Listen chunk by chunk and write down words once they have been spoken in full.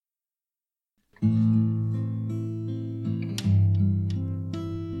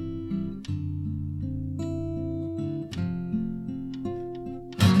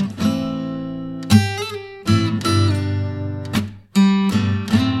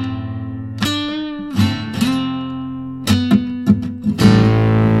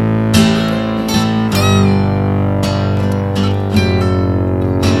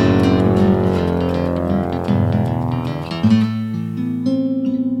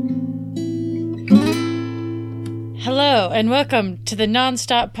Hello, and welcome to the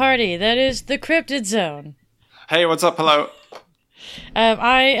non-stop party that is the Cryptid Zone. Hey, what's up? Hello.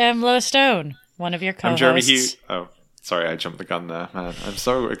 I am Lois Stone, one of your co-hosts. I'm Jeremy Hughes. Oh, sorry, I jumped the gun there, man. I'm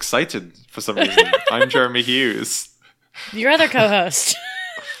so excited for some reason. I'm Jeremy Hughes. Your other co-host.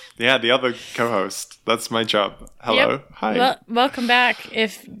 Yeah, the other co-host. That's my job. Hello. Yep. Hi. Well, welcome back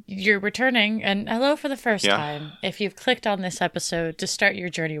if you're returning, and hello for the first time if you've clicked on this episode to start your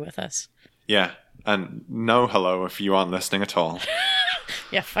journey with us. Yeah, and no hello if you aren't listening at all.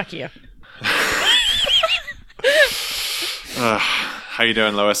 Yeah, fuck you. How you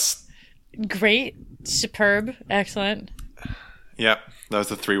doing, Lois? Great. Superb. Excellent. Yep, those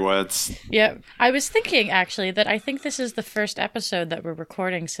are 3 words. Yep. I was thinking, actually, that I think this is the first episode that we're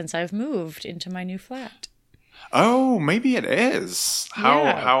recording since I've moved into my new flat. Oh, maybe it is.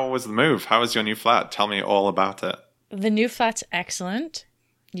 Yeah. How was the move? How was your new flat? Tell me all about it. The new flat's excellent.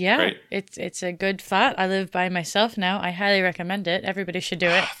 Yeah, Great. It's a good flat. I live by myself now. I highly recommend it. Everybody should do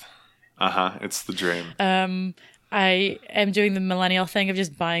it. It's the dream. I am doing the millennial thing of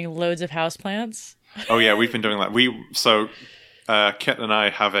just buying loads of houseplants. Oh yeah, we've been doing that. Kit and I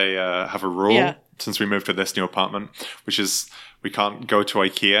have a rule since we moved to this new apartment, which is we can't go to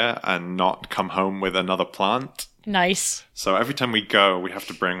IKEA and not come home with another plant. Nice. So every time we go, we have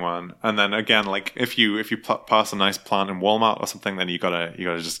to bring one. And then again, like if you pass a nice plant in Walmart or something, then you gotta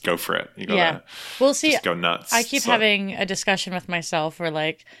just go for it. You gotta just go nuts. I keep having a discussion with myself where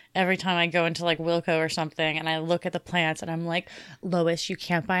like every time I go into like Wilco or something and I look at the plants and I'm like, Lois, you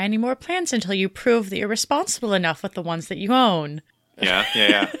can't buy any more plants until you prove that you're responsible enough with the ones that you own.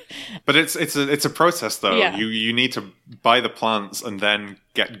 Yeah. But it's a process though. Yeah. You need to buy the plants and then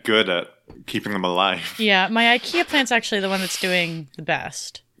get good at keeping them alive. Yeah, my IKEA plant's actually the one that's doing the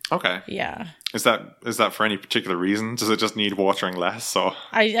best. Okay. Yeah. Is that for any particular reason? Does it just need watering less, or?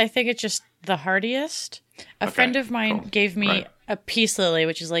 I think it's just the hardiest. A friend of mine gave me a peace lily,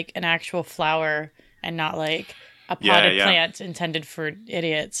 which is like an actual flower and not like a potted plant intended for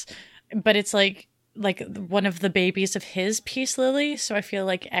idiots. But it's like one of the babies of his peace lily, so I feel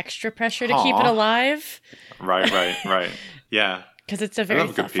like extra pressure to keep it alive. Right. Yeah. Because it's a very I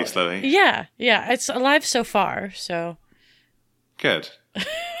love a good peace lily. Yeah. It's alive so far, so. Good.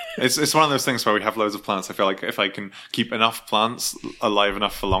 It's one of those things where we have loads of plants. I feel like if I can keep enough plants alive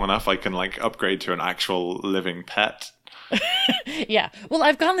enough for long enough, I can like upgrade to an actual living pet. Yeah. Well,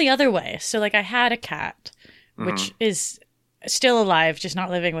 I've gone the other way. So like I had a cat, which is still alive, just not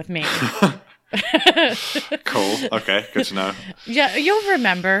living with me. Cool. Okay, good to know. Yeah, you'll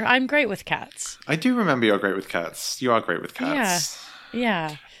remember. I'm great with cats. I do remember you're great with cats. You are great with cats.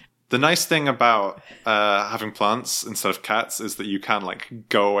 Yeah. The nice thing about having plants instead of cats is that you can like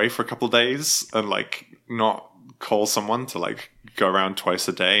go away for a couple of days and like not call someone to like go around twice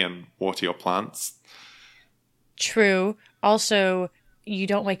a day and water your plants. True. Also, you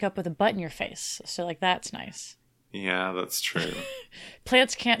don't wake up with a butt in your face, so like that's nice. Yeah, that's true.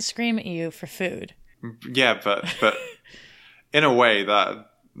 Plants can't scream at you for food. Yeah, but in a way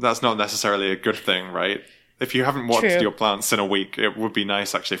that's not necessarily a good thing, right? If you haven't watered your plants in a week, it would be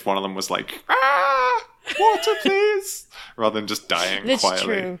nice actually if one of them was like, water please, rather than just dying quietly. That's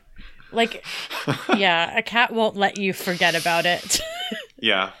true. Like, yeah, a cat won't let you forget about it.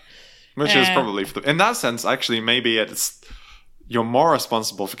 Yeah, which is probably in that sense, actually, maybe you're more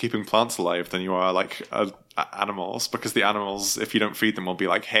responsible for keeping plants alive than you are like animals, because the animals, if you don't feed them, will be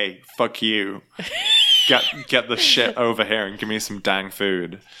like, hey, fuck you. Get the shit over here and give me some dang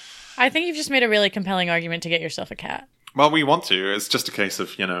food. I think you've just made a really compelling argument to get yourself a cat. Well, we want to. It's just a case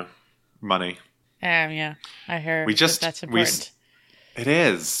of, money. Yeah, I heard that's important. It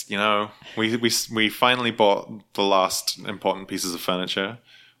is, we finally bought the last important pieces of furniture.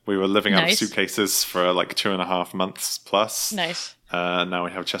 We were living out of suitcases for like 2.5 months plus. Nice. Now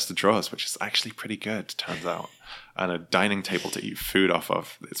we have a chest of drawers, which is actually pretty good, turns out. And a dining table to eat food off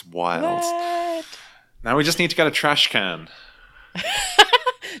of. It's wild. What? Now we just need to get a trash can.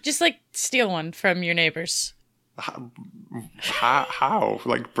 Just like steal one from your neighbors. How?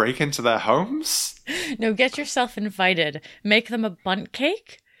 Like break into their homes? No, get yourself invited. Make them a bundt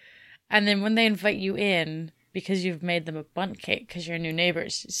cake. And then when they invite you in, because you've made them a bundt cake because you're new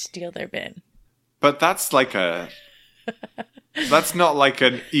neighbors, steal their bin. But that's not like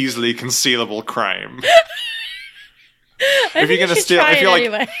an easily concealable crime. If you're gonna steal, if you're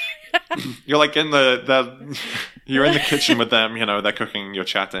anyway. You're like you're in the kitchen with them, they're cooking, you're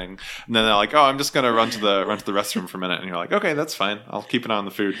chatting, and then they're like, oh, I'm just gonna run to the restroom for a minute, and you're like, okay, that's fine, I'll keep an eye on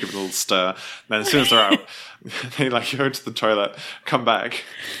the food, give it a little stir. And then as soon as they're out, they like go to the toilet, come back,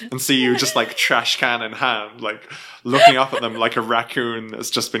 and see you just like trash can in hand, like looking up at them like a raccoon that's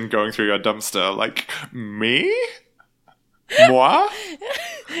just been going through your dumpster, like, me? Moi?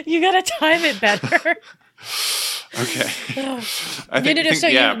 You gotta time it better. Okay. I think, so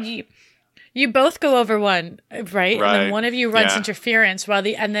you both go over one, right? And then one of you runs interference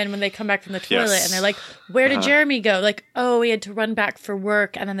and then when they come back from the toilet and they're like, where did Jeremy go? Like, oh, he had to run back for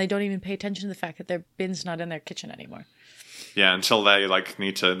work. And then they don't even pay attention to the fact that their bin's not in their kitchen anymore. Yeah, until they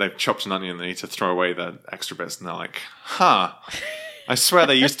they've chopped an onion, they need to throw away the extra bits, and they're like, I swear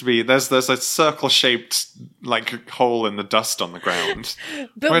there used to be, there's a circle-shaped, like, hole in the dust on the ground.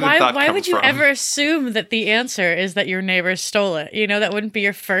 But why would you ever assume that the answer is that your neighbor stole it? You know, that wouldn't be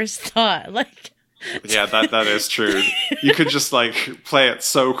your first thought. Like, yeah, that is true. You could just, like, play it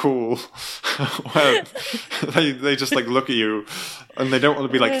so cool. Where they just, like, look at you, and they don't want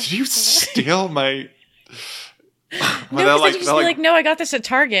to be like, did you steal my... No, they're just be like, no, I got this at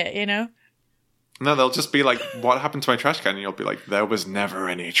Target, you know? No, they'll just be like, what happened to my trash can? And you'll be like, there was never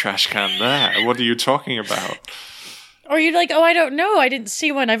any trash can there. What are you talking about? Or you're like, oh, I don't know. I didn't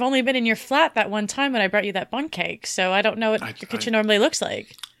see one. I've only been in your flat that one time when I brought you that bun cake. So I don't know what your kitchen normally looks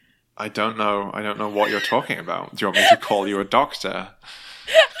like. I don't know. I don't know what you're talking about. Do you want me to call you a doctor?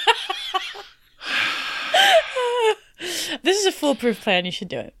 This is a foolproof plan. You should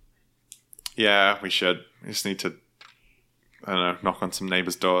do it. Yeah, we should. We just need to, I don't know, knock on some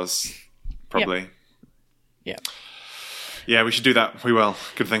neighbors' doors. Probably. Yep. Yeah, we should do that. We will.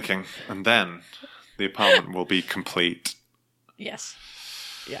 Good thinking. And then the apartment will be complete. Yes.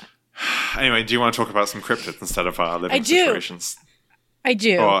 Yeah. Anyway, do you want to talk about some cryptids instead of our living situations? I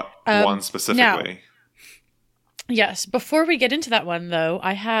do. Or one specifically? Yes. Before we get into that one, though,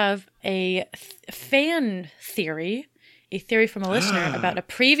 I have a fan theory, a theory from a listener about a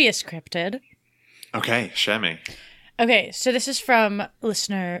previous cryptid. Okay, share me. Okay, so this is from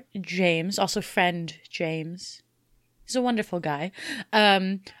listener James, also friend James. He's a wonderful guy.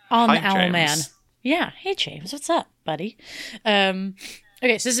 On Hi, the Owl James. Man. Yeah, hey James, what's up, buddy? Okay, so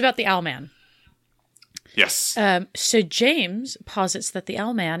this is about the Owl Man. Yes. So James posits that the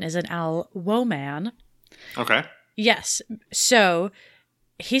Owl Man is an owl woman. Okay. Yes. So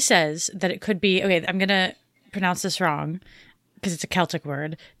he says that it could be, okay, I'm going to pronounce this wrong because it's a Celtic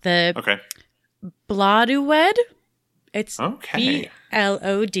word. The Blodeuwedd. It's Blodeuwedd,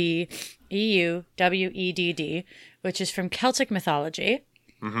 which is from Celtic mythology,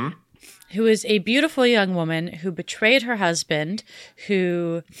 who is a beautiful young woman who betrayed her husband,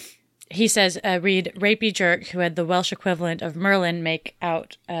 who, he says, read rapey jerk, who had the Welsh equivalent of Merlin make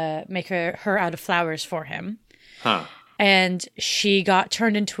her out of flowers for him. Huh. And she got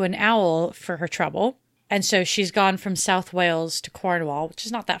turned into an owl for her trouble. And so she's gone from South Wales to Cornwall, which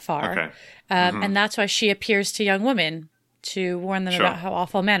is not that far. Okay. And that's why she appears to young women to warn them about how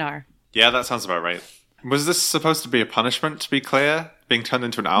awful men are. Yeah, that sounds about right. Was this supposed to be a punishment, to be clear? Being turned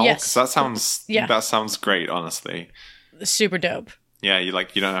into an owl? Yes. 'Cause that sounds great, honestly. Super dope. Yeah, you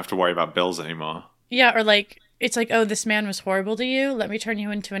don't have to worry about bills anymore. Yeah, or it's like, oh, this man was horrible to you. Let me turn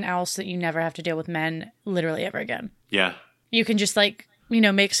you into an owl so that you never have to deal with men literally ever again. Yeah. You can just make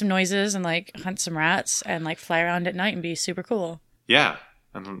some noises and hunt some rats and fly around at night and be super cool. Yeah,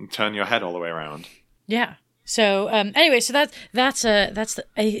 and turn your head all the way around. Yeah. So anyway, so that's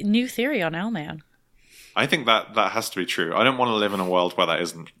a new theory on Owlman. I think that has to be true. I don't want to live in a world where that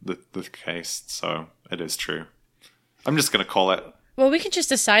isn't the case, so it is true. I'm just going to call it. Well, we can just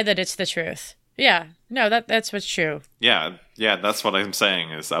decide that it's the truth. Yeah. No, that's what's true. Yeah, that's what I'm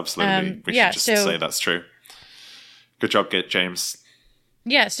saying is absolutely. We should just say that's true. Good job, James.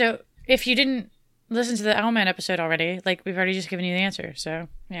 Yeah, so if you didn't listen to the Owlman episode already, we've already just given you the answer, so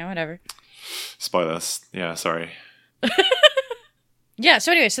yeah, whatever. Spoilers. Yeah, sorry. Yeah,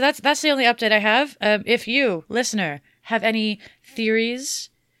 so anyway, so that's the only update I have. If you, listener, have any theories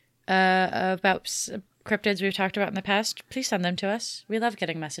about cryptids we've talked about in the past, please send them to us. We love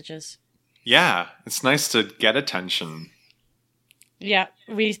getting messages. Yeah, it's nice to get attention. Yeah,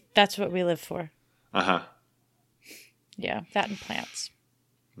 that's what we live for. Uh-huh. Yeah, that and plants.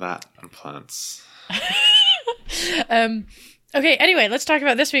 That and plants. Okay, anyway, let's talk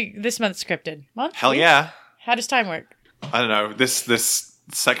about this month's cryptid. Hell yeah. How does time work? I don't know, this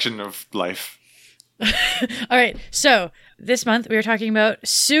section of life. All right, so this month we are talking about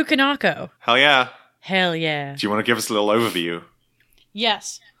Tsukinako. Hell yeah. Hell yeah. Do you want to give us a little overview?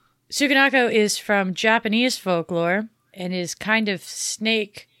 Yes. Tsukinako is from Japanese folklore and is kind of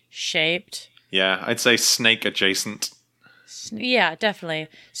snake-shaped. Yeah, I'd say snake adjacent. Yeah, definitely.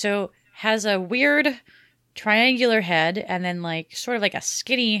 So has a weird triangular head and then sort of a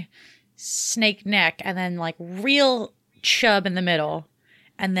skinny snake neck and then real chub in the middle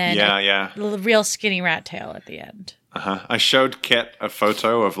and then a real skinny rat tail at the end. I showed Kit a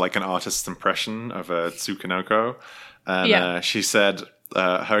photo of an artist's impression of a Tsukinoko, And she said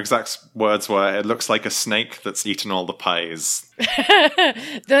her exact words were, "It looks like a snake that's eaten all the pies."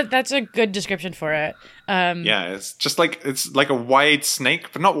 That's a good description for it. It's like a wide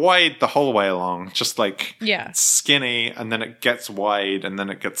snake, but not wide the whole way along. Just like skinny, and then it gets wide, and then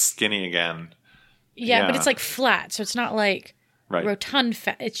it gets skinny again. Yeah, but it's like flat, so it's not like rotund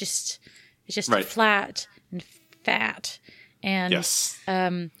fat. It's just flat and fat. And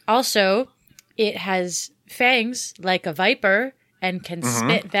also, it has fangs like a viper and can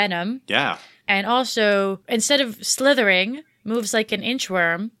spit venom. Yeah. And also, instead of slithering, moves like an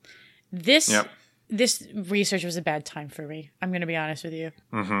inchworm. This research was a bad time for me. I'm going to be honest with you.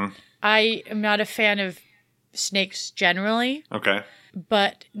 Mm-hmm. I am not a fan of snakes generally. Okay.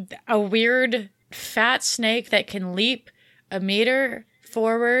 But a weird fat snake that can leap a meter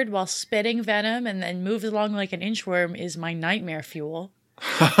forward while spitting venom and then moves along like an inchworm is my nightmare fuel.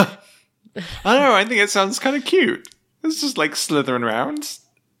 I don't know. I think it sounds kind of cute. It's just like slithering around.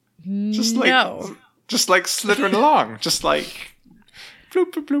 Just like slithering along. Just like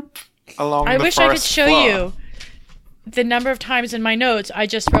bloop, bloop, bloop along the forest I wish I could show floor. you the number of times in my notes I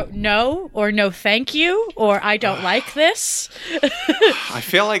just wrote no or no thank you or I don't like this. I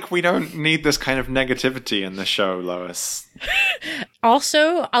feel like we don't need this kind of negativity in the show, Lois.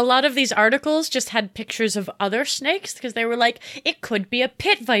 Also, a lot of these articles just had pictures of other snakes because they were like, it could be a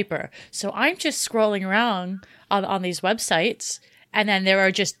pit viper. So I'm just scrolling around on these websites and then there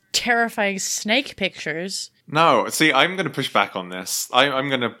are just terrifying snake pictures. No, see, I'm going to push back on this. I'm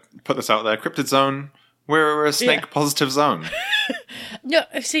going to put this out there. Cryptid Zone, we're a snake-positive zone. No,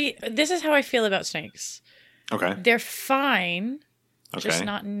 see, this is how I feel about snakes. Okay. They're fine, just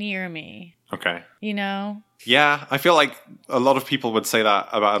not near me. Okay. You know? Yeah, I feel like a lot of people would say that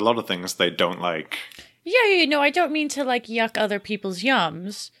about a lot of things they don't like. Yeah, you know, I don't mean to, like, yuck other people's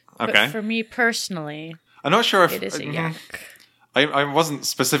yums. Okay. But for me personally, I'm not sure if it is a yuck. I wasn't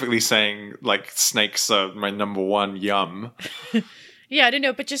specifically saying, like, snakes are my number one yum. Yeah, I don't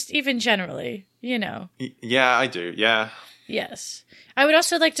know, but just even generally, you know. Yeah, I do, yeah. Yes. I would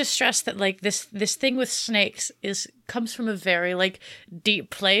also like to stress that, like, this thing with snakes comes from a very, like, deep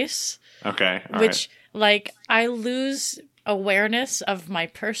place. Okay, which, like, I lose awareness of my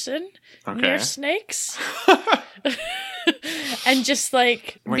person near snakes. And just,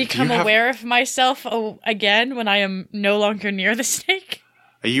 like, become aware of myself again when I am no longer near the snake.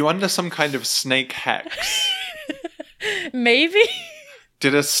 Are you under some kind of snake hex? Maybe.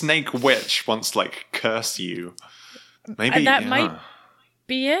 Did a snake witch once, like, curse you? Maybe that might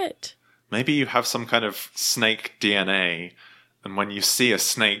be it. Maybe you have some kind of snake DNA, and when you see a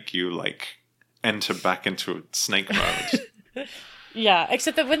snake, you, like, enter back into snake mode. Yeah,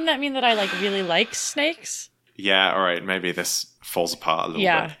 except that wouldn't that mean that I, like, really like snakes? Yeah, all right, maybe this falls apart a little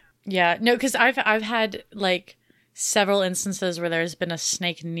bit. Yeah. No, because I've had, like, several instances where there's been a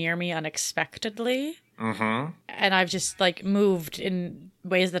snake near me unexpectedly. Mm-hmm. And I've just, like, moved in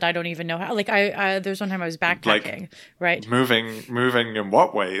ways that I don't even know how. Like, there's one time I was backpacking, right? Moving in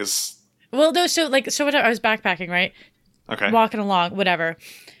what ways? Well, no, so what I was backpacking, right? Okay. Walking along, whatever.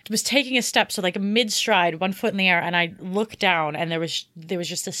 Was taking a step, so, like, mid-stride, 1 foot in the air, and I looked down, and there was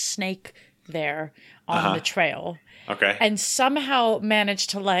just a snake there on the trail. Okay. And somehow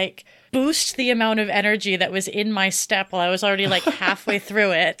managed to, like, boost the amount of energy that was in my step while I was already, like, halfway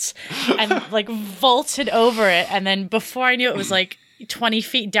through it and, like, vaulted over it. And then before I knew it was, like, 20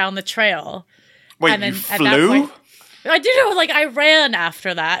 feet down the trail. Wait, and then you at flew? that point, I didn't know, like, I ran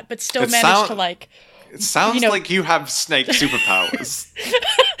after that, but still managed to, like... It sounds like you have snake superpowers.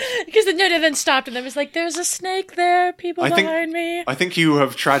 Because the note then stopped and there was like, there's a snake there, people behind me. I think you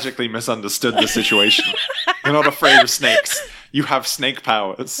have tragically misunderstood the situation. You're not afraid of snakes. You have snake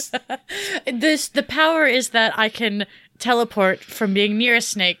powers. The power is that I can teleport from being near a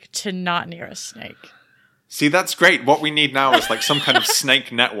snake to not near a snake. See, that's great. What we need now is like some kind of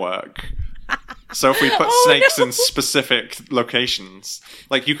snake network. So if we put snakes in specific locations,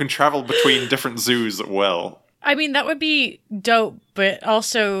 like you can travel between different zoos at will. I mean, that would be dope, but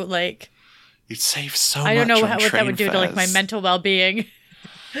also like... You'd save so much. I don't know what that would do to like my mental well-being.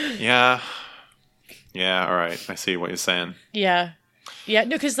 Yeah. Yeah, all right. I see what you're saying. Yeah. Yeah,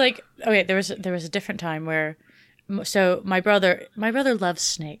 no, because like, okay, there was a different time where... So my brother loves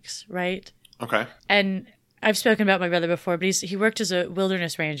snakes, right? Okay. And... I've spoken about my brother before, but he worked as a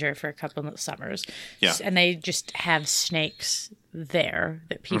wilderness ranger for a couple of summers. Yeah. And they just have snakes there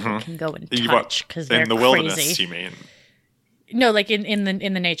that people can go and touch because they're crazy. In the wilderness, you mean? No, like in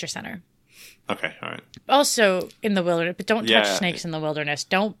the nature center. Okay, all right. Also in the wilderness, but don't touch snakes in the wilderness.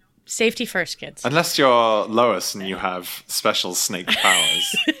 Don't. Safety first, kids. Unless you're Lois and you have special snake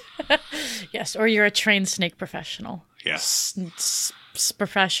powers. Yes, or you're a trained snake professional. Yes.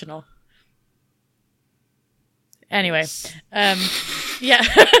 Professional. Anyway, yeah.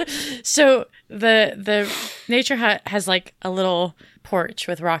 So the nature hut has like a little porch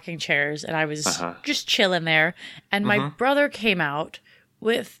with rocking chairs, and I was just chilling there, and my brother came out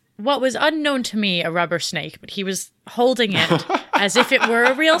with what was unknown to me, a rubber snake, but he was holding it as if it were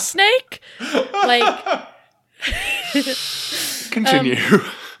a real snake. Like, continue.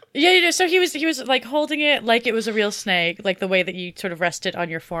 Yeah, so he was like holding it like it was a real snake, like the way that you sort of rest it on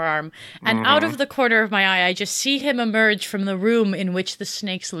your forearm. And out of the corner of my eye, I just see him emerge from the room in which the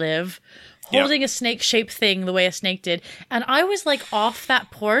snakes live, holding a snake-shaped thing the way a snake did. And I was like off that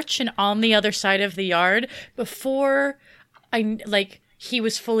porch and on the other side of the yard before he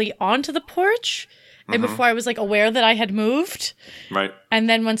was fully onto the porch. And before I was like aware that I had moved. Right. And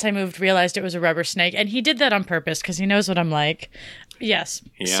then once I moved, realized it was a rubber snake. And he did that on purpose because he knows what I'm like. Yes.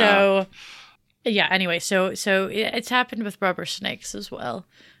 Yeah. So, yeah, anyway, so it's happened with rubber snakes as well.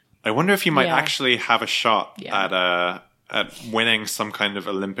 I wonder if you might actually have a shot at winning some kind of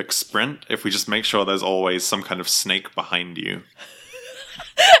Olympic sprint if we just make sure there's always some kind of snake behind you.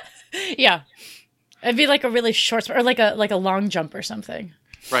 Yeah. It'd be like a really short or like a long jump or something.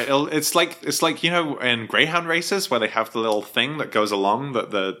 Right. It's like in greyhound races where they have the little thing that goes along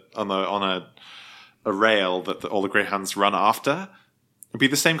on a rail that all the greyhounds run after. It'd be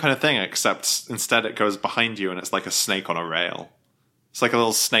the same kind of thing, except instead it goes behind you and it's like a snake on a rail. It's like a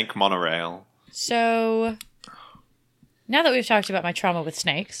little snake monorail. So now that we've talked about my trauma with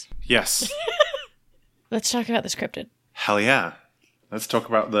snakes, yes, let's talk about the scripted. Hell yeah. Let's talk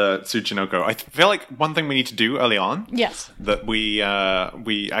about the Tsuchinoko. I feel like one thing we need to do early on, yes, that we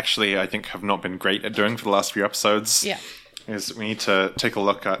actually, I think, have not been great at doing for the last few episodes, is we need to take a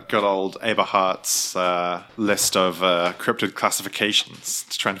look at good old Eberhardt's list of cryptid classifications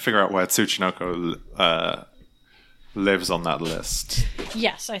to try and figure out where Tsuchinoko lives on that list.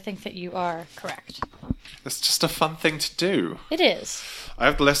 Yes, I think that you are correct. It's just a fun thing to do. It is. I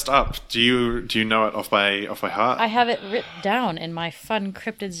have the list up. Do you know it off by heart? I have it written down in my fun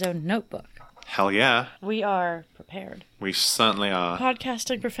Cryptid Zone notebook. Hell yeah. We are prepared. We certainly are.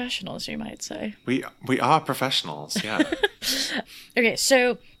 Podcasting professionals, you might say. We are professionals, yeah. Okay,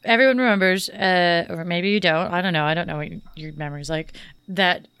 so everyone remembers, or maybe you don't, I don't know what your memory's like,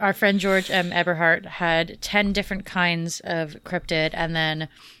 that our friend George M. Eberhardt had 10 different kinds of cryptid and then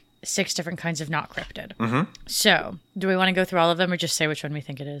 6 different kinds of not cryptid. Mm-hmm. So, do we want to go through all of them or just say which one we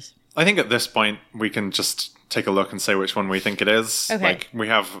think it is? I think at this point we can just take a look and say which one we think it is. Okay. Like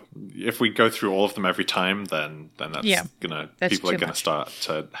if we go through all of them every time, then that's people are gonna start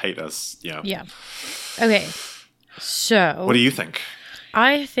to hate us. Yeah. Yeah. Okay. So, what do you think?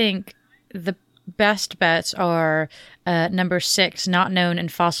 I think the best bets are number 6, not known in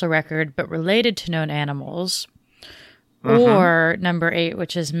fossil record but related to known animals. Or number 8,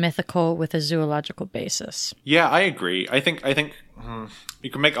 which is mythical with a zoological basis. Yeah, I agree. I think you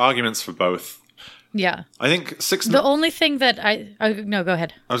can make arguments for both. Yeah. I think 6... The only thing that no, go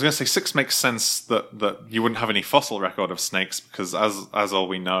ahead. I was going to say 6 makes sense that you wouldn't have any fossil record of snakes because as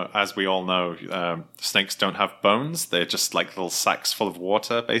we all know, snakes don't have bones. They're just like little sacks full of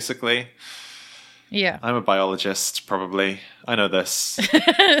water, basically. Yeah. I'm a biologist, probably. I know this.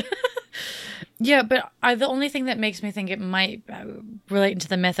 Yeah, but the only thing that makes me think it might relate into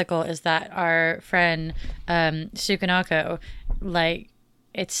the mythical is that our friend Tsuchinoko, like,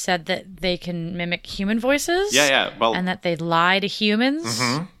 it's said that they can mimic human voices. Yeah, well... And that they lie to humans.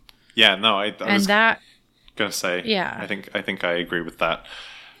 Mm-hmm. Yeah, no, I was going to say... Yeah. I think I agree with that.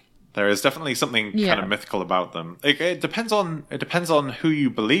 There is definitely something kind of mythical about them. It depends on who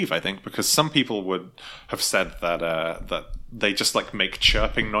you believe, I think, because some people would have said that they just like make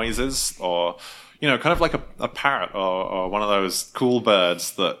chirping noises, or kind of like a parrot or one of those cool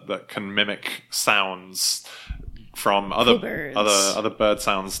birds that can mimic sounds from other bird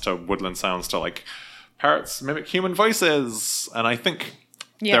sounds to woodland sounds to like parrots mimic human voices, and I think.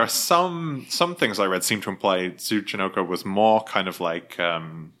 Yeah. There are some things I read seem to imply Tsuchinoko was more kind of like,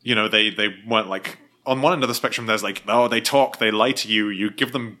 they weren't like, on one end of the spectrum there's like, oh, they talk, they lie to you, you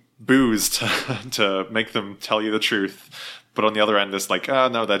give them booze to make them tell you the truth. But on the other end, it's like, oh,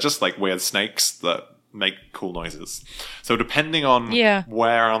 no, they're just like weird snakes that make cool noises. So depending on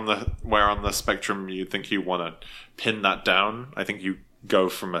where on the spectrum you think you want to pin that down, I think you go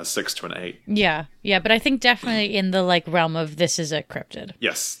from a 6 to an 8. Yeah, but I think definitely in the like realm of this is a cryptid.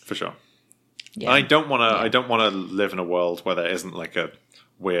 Yes, for sure. Yeah. I don't want to live in a world where there isn't like a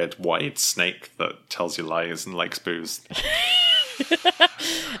weird white snake that tells you lies and likes booze.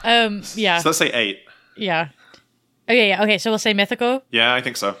 Yeah. So let's say 8. Yeah. Okay, so we'll say mythical? Yeah, I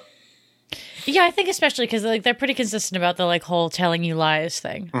think so. Yeah, I think especially because like they're pretty consistent about the like whole telling you lies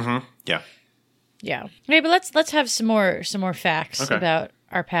thing. Mm-hmm. Yeah. Yeah. Okay, but let's have some more facts about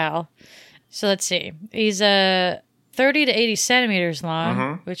our pal. So let's see. He's 30 to 80 centimeters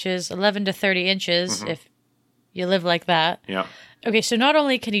long, which is 11 to 30 inches if you live like that. Yeah. Okay, so not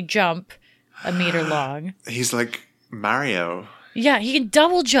only can he jump a meter long, he's like Mario. Yeah, he can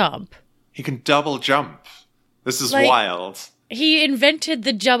double jump. He can double jump. This is like, wild. He invented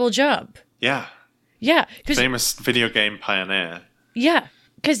the double jump. Yeah. Yeah. Famous video game pioneer. Yeah,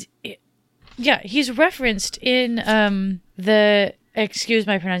 because he's referenced in the, excuse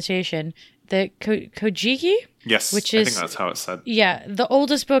my pronunciation, the Kojiki? Yes, which I is, think that's how it's said. Yeah, the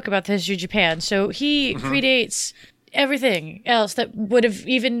oldest book about the history of Japan. So he predates everything else that would have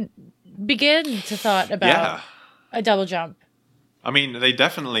even begun to thought about a double jump. I mean, they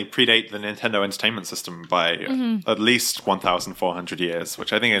definitely predate the Nintendo Entertainment System by at least 1,400 years,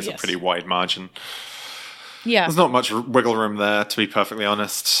 which I think is a pretty wide margin. Yeah. There's not much wiggle room there, to be perfectly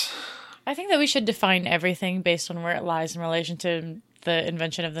honest. I think that we should define everything based on where it lies in relation to the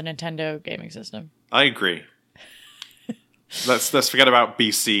invention of the Nintendo gaming system. I agree. Let's forget about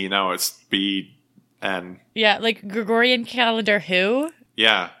BC. Now it's BN. Yeah, like Gregorian calendar who?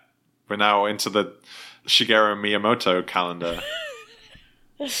 Yeah. We're now into the Shigeru Miyamoto calendar.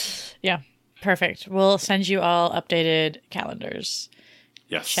 Yeah, perfect. We'll send you all updated calendars.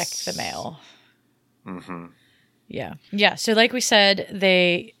 Yes. Check the mail. Mm-hmm. Yeah. Yeah, so like we said,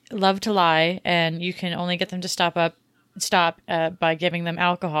 they love to lie, and you can only get them to stop by giving them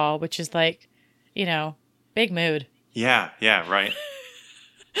alcohol, which is like, big mood. Yeah, right.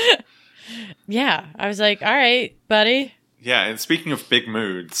 Yeah, I was like, all right, buddy. Yeah, and speaking of big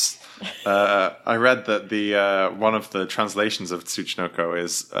moods, I read that the one of the translations of Tsuchinoko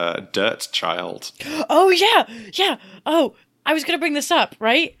is Dirt Child. Oh, yeah. Oh, I was going to bring this up,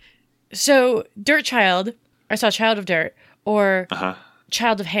 right? So, Dirt Child, I saw Child of Dirt, or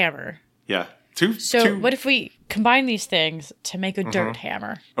Child of Hammer. Yeah. What if we combine these things to make a dirt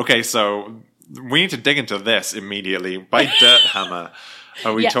hammer? Okay, so we need to dig into this immediately. By dirt hammer,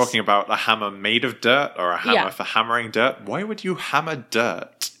 are we talking about a hammer made of dirt or a hammer for hammering dirt? Why would you hammer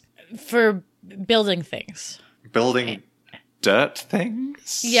dirt? For building things. Building dirt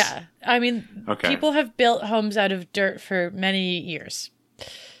things? Yeah. I mean, people have built homes out of dirt for many years.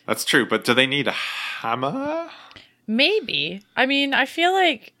 That's true, but do they need a hammer? Maybe. I mean, I feel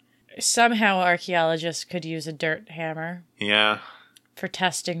like somehow archaeologists could use a dirt hammer. Yeah. For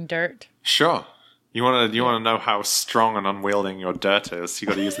testing dirt. Sure. You want to know how strong and unwielding your dirt is, you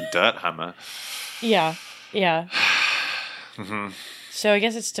got to use a dirt hammer. Yeah. So I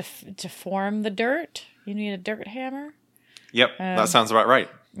guess it's to form the dirt. You need a dirt hammer. Yep, that sounds about right.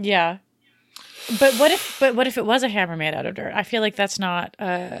 Yeah. But what if it was a hammer made out of dirt? I feel like that's not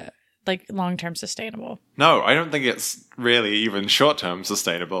like long-term sustainable. No, I don't think it's really even short-term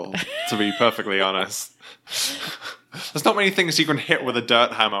sustainable, to be perfectly honest. There's not many things you can hit with a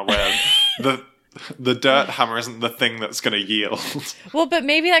dirt hammer where the dirt hammer isn't the thing that's going to yield. Well, but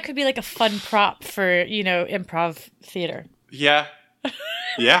maybe that could be like a fun prop for, improv theater. Yeah.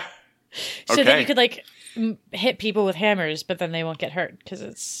 Yeah. So that you could like hit people with hammers, but then they won't get hurt because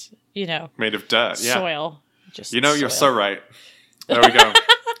it's, made of dirt. Soil. Yeah. Just you're so right. There we go.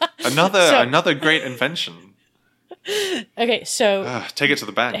 Another great invention. Okay, so take it to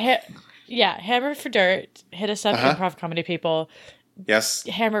the bank. Hammer for dirt. Hit us up, improv comedy people. Yes.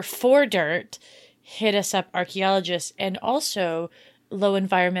 Hammer for dirt. Hit us up, archaeologists, and also low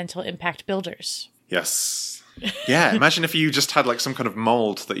environmental impact builders. Yes. Yeah, imagine if you just had like some kind of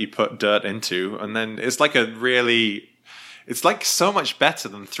mold that you put dirt into, and then it's like it's like so much better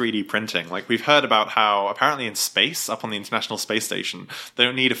than 3D printing. Like we've heard about how apparently in space, up on the International Space Station, they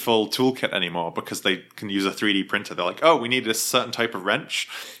don't need a full toolkit anymore because they can use a 3D printer. They're like, oh, we need a certain type of wrench.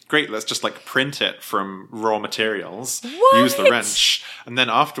 Great, let's just like print it from raw materials, use the wrench, and then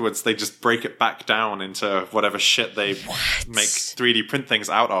afterwards they just break it back down into whatever shit they make 3D print things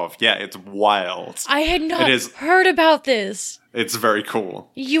out of. Yeah, it's wild. I had not heard about this. It's very cool.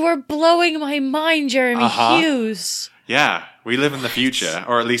 You are blowing my mind, Jeremy Hughes. Yeah, we live in the future,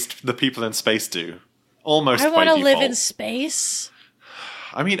 or at least the people in space do. Almost. I want to live in space.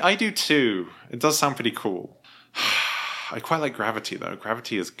 I mean, I do too. It does sound pretty cool. I quite like gravity, though.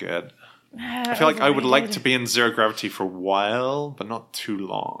 Gravity is good. I feel like I would like to be in zero gravity for a while, but not too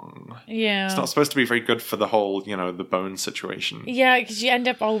long. Yeah. It's not supposed to be very good for the whole, the bone situation. Yeah, because you end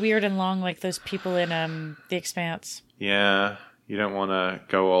up all weird and long like those people in The Expanse. Yeah. You don't want to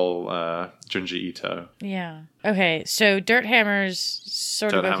go all Junji Ito. Yeah. Okay, so dirt hammers,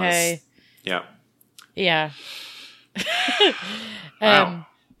 sort of okay. Yeah. Yeah. Wow.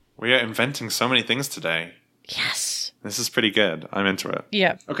 We are inventing so many things today. Yes. This is pretty good. I'm into it.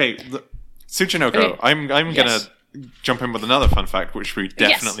 Yeah. Okay, Tsuchinoko. Okay. I'm going to jump in with another fun fact, which we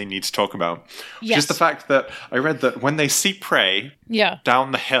definitely need to talk about. Which is the fact that I read that when they see prey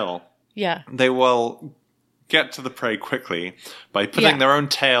down the hill, they will get to the prey quickly by putting their own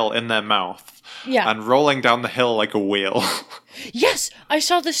tail in their mouth and rolling down the hill like a wheel. Yes, I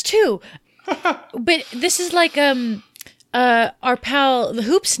saw this too. But this is like our pal the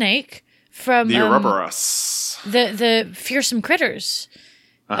hoop snake from the Ouroboros. The fearsome critters.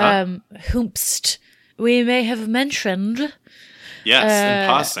 Hoopst. We may have mentioned. Yes, in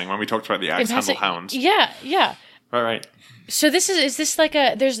passing when we talked about the axe handle hound. Yeah. Right. So is this like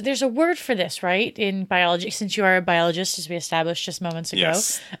there's a word for this, right? In biology, since you are a biologist, as we established just moments ago.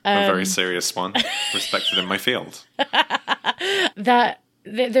 Yes, a very serious one, respected in my field.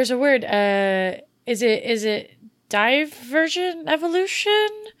 There's a word. Is it divergent evolution?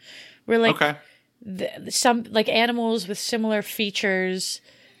 Where like some like animals with similar features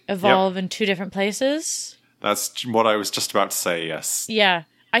evolve in two different places. That's what I was just about to say. Yes. Yeah,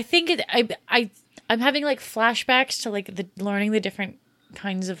 I think I'm having like flashbacks to like learning the different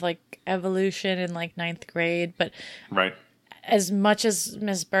kinds of like evolution in like 9th grade, but as much as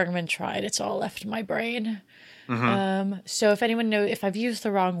Ms. Bergman tried, it's all left my brain. Mm-hmm. So if anyone knows if I've used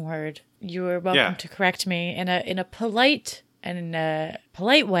the wrong word, you are welcome to correct me in a polite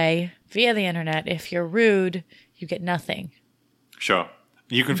way via the internet. If you're rude, you get nothing. Sure.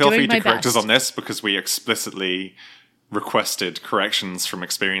 You can feel free to correct us on this because we explicitly requested corrections from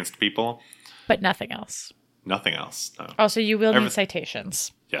experienced people. But nothing else. Nothing else, no. Also, you will need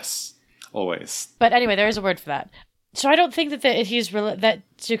citations. Yes, always. But anyway, there is a word for that. So I don't think that that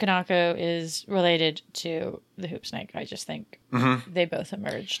Tsukinoko is related to the hoop snake. I just think they both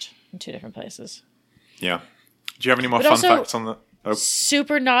emerged in two different places. Yeah. Do you have any more fun facts on the... Oh.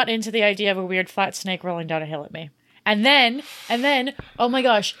 Super not into the idea of a weird flat snake rolling down a hill at me. And then, oh my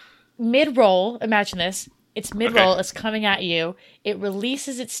gosh, mid-roll, imagine this. It's mid-roll, it's coming at you. It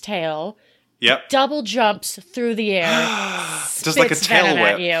releases its tail. Yep. Double jumps through the air. Just like a tail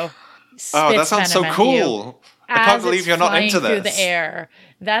whip. At you. Oh, that sounds so cool. I can't believe you're not into this. Through the air.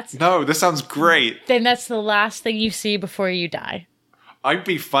 No, this sounds great. Then that's the last thing you see before you die. I'd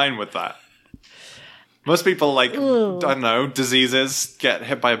be fine with that. Most people, like, I don't know, diseases, get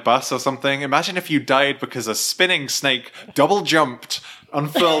hit by a bus or something. Imagine if you died because a spinning snake double jumped,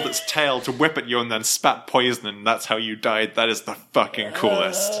 unfurled its tail to whip at you and then spat poison, and that's how you died. That is the fucking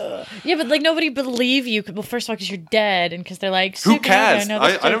coolest. Yeah, but, like, nobody believe you. Well, first of all, because you're dead, and because they're like, who cares?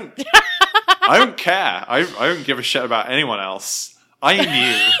 I don't I don't care. I don't give a shit about anyone else. I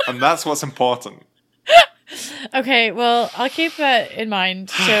knew, and that's what's important. Okay, well, I'll keep that in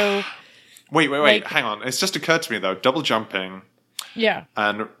mind. So... Wait, like, hang on. It's just occurred to me, though. Double jumping. Yeah.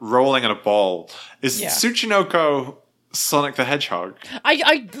 And rolling in a ball. Is Tsuchinoko Sonic the Hedgehog?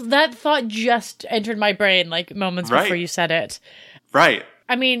 That thought just entered my brain, like, moments before you said it. Right.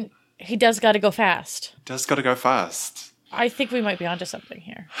 I mean, he does gotta go fast. I think we might be onto something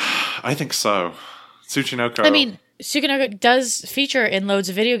here. I think so. Tsuchinoko. I mean, Tsuchinoko does feature in loads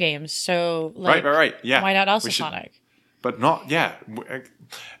of video games, so, like... Right. Yeah. Why not also Sonic? But not... Yeah.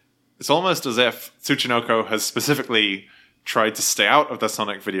 It's almost as if Tsuchinoko has specifically tried to stay out of the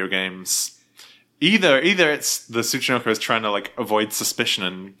Sonic video games. Either it's the Tsuchinoko is trying to like avoid suspicion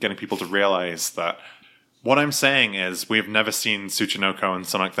and getting people to realize that what I'm saying is we've never seen Tsuchinoko and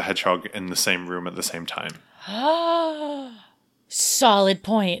Sonic the Hedgehog in the same room at the same time. Solid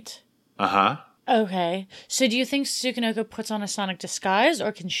point. Uh-huh. Okay. So do you think Tsuchinoko puts on a Sonic disguise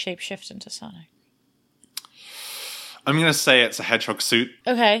or can shapeshift into Sonic? I'm going to say it's a hedgehog suit.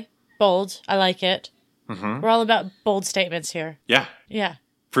 Okay. Bold. I like it. Mm-hmm. We're all about bold statements here. Yeah.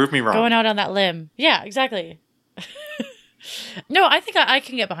 Prove me wrong. Going out on that limb. Yeah, exactly. No, I think I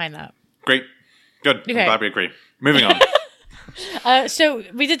can get behind that. Great. Good. Okay. I'm glad we agree. Moving on. So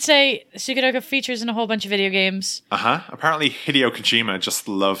we did say Tsuchinoko features in a whole bunch of video games. Uh-huh. Apparently Hideo Kojima just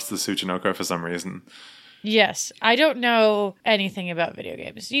loves the Tsuchinoko for some reason. Yes. I don't know anything about video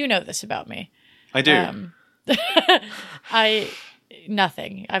games. You know this about me. I do.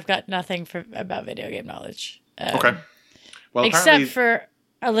 Nothing. I've got nothing about video game knowledge. Okay. Well, except for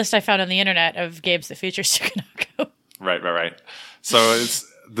a list I found on the internet of games that feature Tsuchinoko. Right. So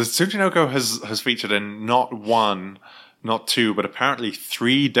the Tsuchinoko has featured in not one, not two, but apparently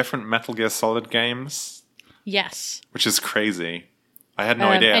 3 different Metal Gear Solid games. Yes. Which is crazy. I had no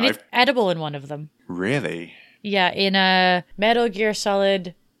idea. And it's edible in one of them. Really? Yeah, in a Metal Gear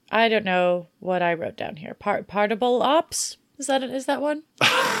Solid, I don't know what I wrote down here. Partible Ops? Is that one?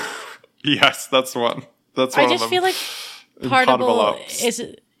 Yes, that's one. That's one. I just feel like Partible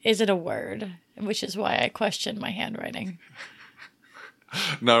is it a word? Which is why I question my handwriting.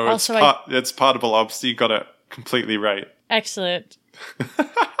 No, also, it's partible obs. You got it completely right. Excellent.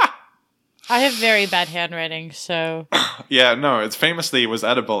 I have very bad handwriting, so... Yeah, no, it famously was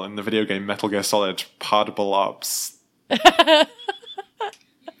edible in the video game Metal Gear Solid Partible Ops.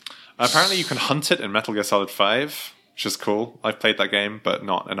 Apparently you can hunt it in Metal Gear Solid 5, which is cool. I've played that game, but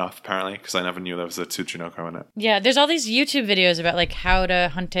not enough, apparently, because I never knew there was a Tsuchinoko in it. Yeah, there's all these YouTube videos about like how to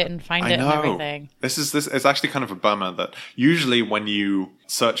hunt it and find it and everything. This is actually kind of a bummer that usually when you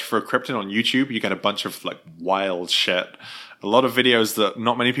search for a cryptid on YouTube, you get a bunch of like wild shit. A lot of videos that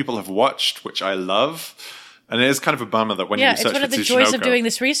not many people have watched, which I love. And it is kind of a bummer that when you search for Tsuchinoko... Yeah, it's one of the joys of doing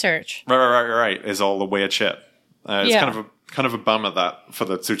this research. Right, is all the weird shit. It's kind of a bummer that for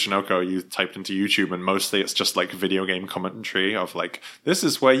the Tsuchinoko you typed into YouTube and mostly it's just like video game commentary of like, this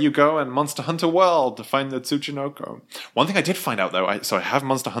is where you go in Monster Hunter World to find the Tsuchinoko. One thing I did find out though, I have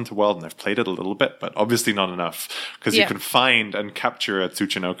Monster Hunter World and I've played it a little bit, but obviously not enough because you can find and capture a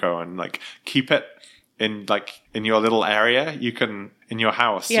Tsuchinoko and like keep it in your little area. You can, in your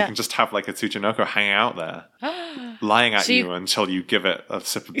house, you can just have like a Tsuchinoko hang out there lying at you until you give it a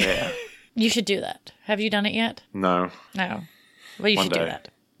sip of beer. You should do that. Have you done it yet? No. Well, you should do that.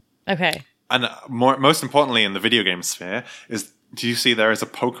 Okay. And most importantly in the video game sphere is, do you see there is a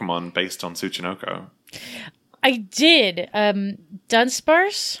Pokemon based on Tsuchinoko? I did.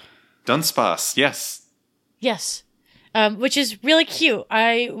 Dunsparce? Dunsparce, yes. Yes. Which is really cute.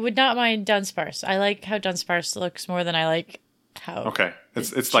 I would not mind Dunsparce. I like how Dunsparce looks more than I like how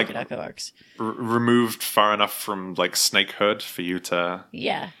it's like works. Removed far enough from like Snakehood for you to...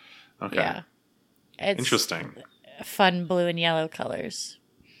 Yeah. Okay. Yeah. It's interesting. Fun blue and yellow colors.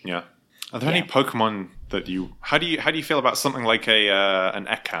 Yeah. Are there any Pokemon that you... How do you feel about something like an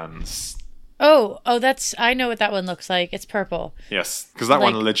Ekans? Oh, I know what that one looks like. It's purple. Yes, because that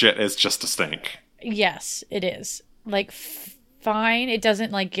one legit is just a snake. Yes, it is. Like, fine. It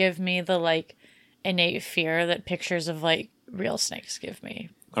doesn't, like, give me the, like, innate fear that pictures of, like, real snakes give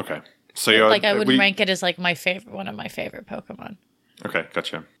me. Okay. So you're... Like, I wouldn't rank it as, like, one of my favorite Pokemon. Okay,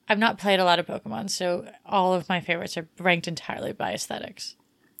 gotcha. I've not played a lot of Pokemon, so all of my favorites are ranked entirely by aesthetics.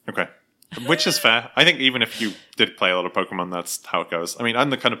 Okay. Which is fair. I think even if you did play a lot of Pokemon, that's how it goes. I mean, I'm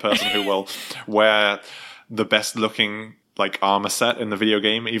the kind of person who will wear the best looking like armor set in the video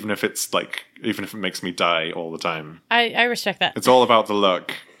game, even if it makes me die all the time. I respect that. It's all about the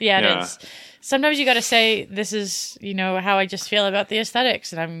look. Yeah, it is. Sometimes you got to say, this is, how I just feel about the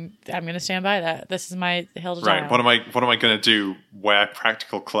aesthetics, and I'm going to stand by that. This is my hill to die on. Right. What am I going to do? Wear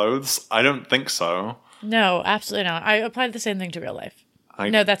practical clothes? I don't think so. No, absolutely not. I applied the same thing to real life.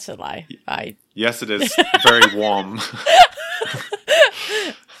 No, that's a lie. Yes, it is very warm.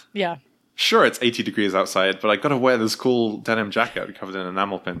 Yeah. Sure, it's 80 degrees outside, but I got to wear this cool denim jacket covered in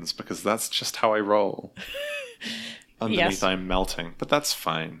enamel pins because that's just how I roll. Underneath, I'm melting, but that's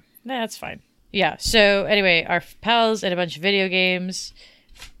fine. That's fine. Yeah, so anyway, our pals in a bunch of video games.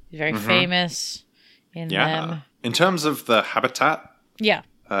 Very famous in them. In terms of the habitat, the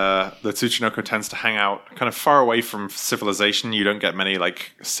Tsuchinoko tends to hang out kind of far away from civilization. You don't get many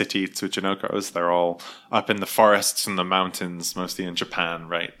like city Tsuchinokos. They're all up in the forests and the mountains, mostly in Japan,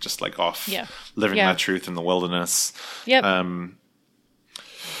 right? Just like off, living their truth in the wilderness. Yep. And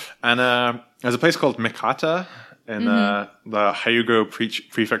there's a place called Mikata in the Hyugo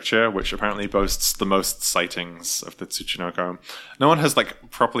prefecture, which apparently boasts the most sightings of the Tsuchinoko. No one has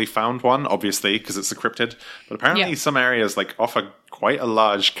like properly found one, obviously, because it's a cryptid. But apparently some areas like offer quite a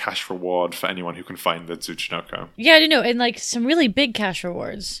large cash reward for anyone who can find the Tsuchinoko. Yeah, I don't know, and like some really big cash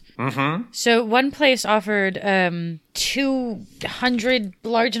rewards. Mm-hmm. So one place offered 200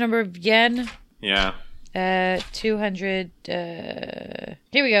 large number of yen. Yeah. 200. Here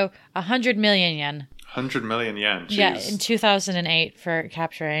we go. 100 million yen. 100 million yen. Jeez. Yeah, in 2008 for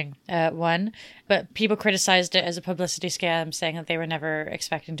capturing one. But people criticized it as a publicity scam, saying that they were never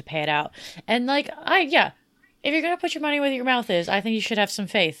expecting to pay it out. And like, if you're going to put your money where your mouth is, I think you should have some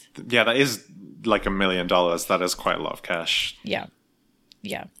faith. Yeah, that is like $1 million. That is quite a lot of cash. Yeah.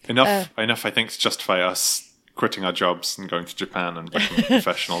 Yeah. Enough, I think, to justify us quitting our jobs and going to Japan and becoming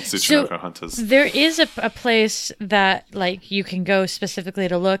professional Tsuchinoko hunters. There is a place that like you can go specifically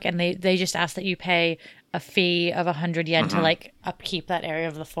to look, and they just ask that you pay a fee of 100 yen to like upkeep that area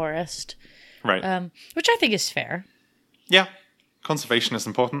of the forest. Right. Which I think is fair. Yeah. Conservation is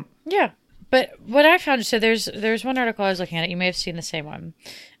important. Yeah. But what I found, so there's one article I was looking at, you may have seen the same one,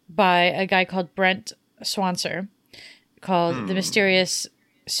 by a guy called Brent Swanser, called The Mysterious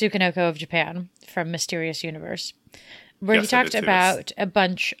Tsuchinoko of Japan from Mysterious Universe, where he talked about a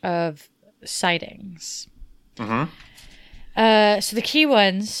bunch of sightings. Mm-hmm. So the key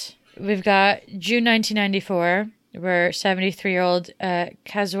ones, we've got June 1994, where 73-year-old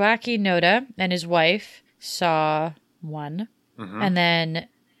Kazuaki Noda and his wife saw one. Mm-hmm. And then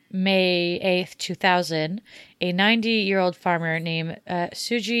May 8th, 2000, a 90-year-old farmer named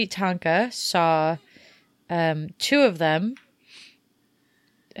Suji Tanka saw 2 of them.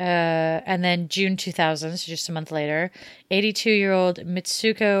 And then June 2000, so just a month later, 82-year-old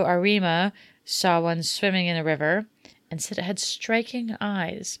Mitsuko Arima saw one swimming in a river and said it had striking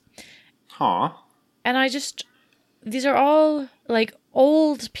eyes. Huh. And these are all like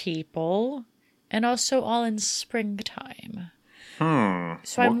old people and also all in springtime.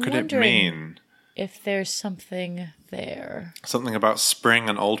 So what could it mean? If there's something there. Something about spring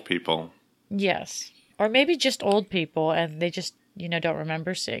and old people. Yes. Or maybe just old people and they just, don't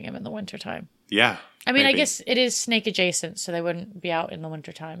remember seeing him in the wintertime. Yeah. I mean, maybe. I guess it is snake adjacent, so they wouldn't be out in the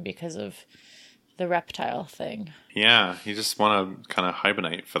wintertime because of the reptile thing. Yeah, you just want to kind of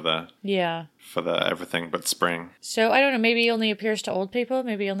hibernate for the everything but spring. So I don't know, maybe he only appears to old people.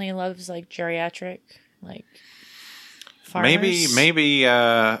 Maybe he only loves like geriatric, like farmers.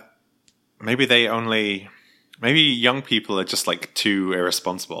 Maybe young people are just like too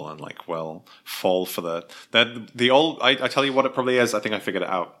irresponsible and like fall for the old. I tell you what it probably is. I think I figured it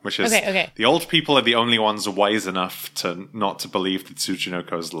out, which is the old people are the only ones wise enough to not to believe the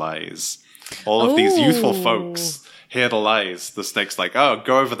Tsuchinoko's lies. All of these youthful folks hear the lies. The snake's like, oh,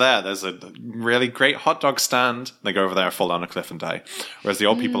 go over there. There's a really great hot dog stand. They go over there, fall down a cliff and die. Whereas the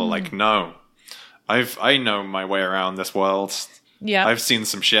old people are like, no, I know my way around this world. Yeah, I've seen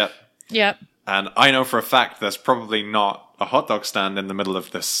some shit. Yep. And I know for a fact there's probably not a hot dog stand in the middle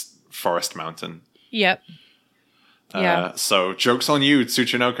of this forest mountain. Yep. Yeah. So joke's on you,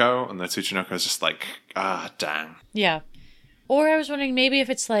 Tsuchinoko. And the Tsuchinoko's just like, dang. Yeah. Or I was wondering maybe if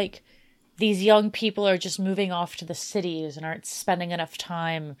it's like these young people are just moving off to the cities and aren't spending enough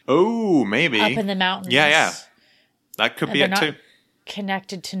time. Oh, maybe. Up in the mountains. Yeah. That could be it too.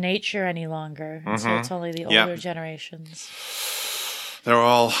 Connected to nature any longer. Mm-hmm. So it's only the older generations. They're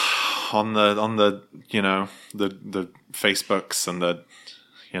all on the the Facebooks and the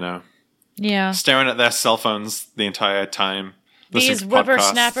staring at their cell phones the entire time. These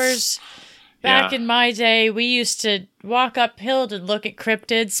whippersnappers. Back in my day, we used to walk uphill and look at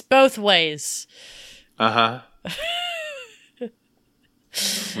cryptids both ways.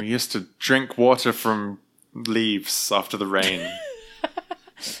 We used to drink water from leaves after the rain.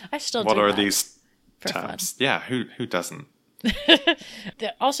 I still what do are that these tabs? Yeah, who doesn't?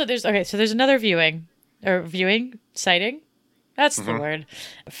 Also, there's another sighting. That's the word.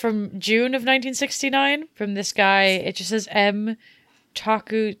 From June of 1969, from this guy. It just says M.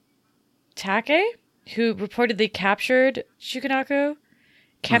 Takutake, who reportedly captured Shukenako,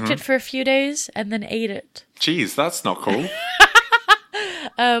 kept it for a few days, and then ate it. Jeez, that's not cool.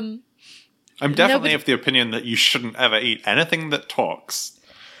 I'm definitely of the opinion that you shouldn't ever eat anything that talks.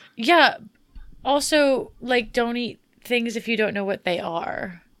 Yeah. Also, don't eat things if you don't know what they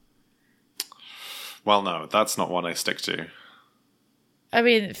are. Well, no, that's not one I stick to. I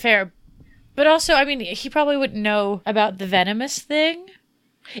mean, fair. But also, I mean, he probably wouldn't know about the venomous thing.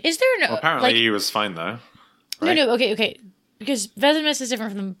 Is there no... Well, apparently he was fine, though. Right? No, okay. Because venomous is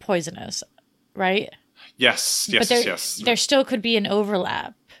different from poisonous, right? Yes. There still could be an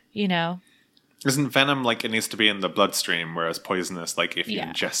overlap, Isn't venom it needs to be in the bloodstream, whereas poisonous, if you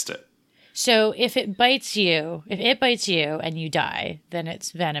ingest it? So if it bites you and you die, then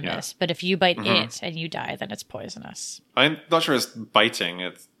it's venomous. Yeah. But if you bite it and you die, then it's poisonous. I'm not sure it's biting.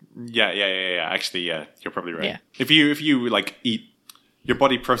 It's yeah. Actually, yeah, you're probably right. Yeah. If you eat, your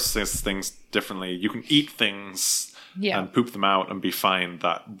body processes things differently. You can eat things and poop them out and be fine.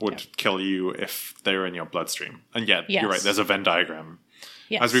 That would kill you if they're in your bloodstream. And you're right. There's a Venn diagram.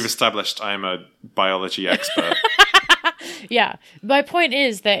 Yes. As we've established, I'm a biology expert. Yeah. My point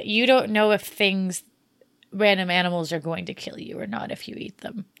is that you don't know if random animals are going to kill you or not if you eat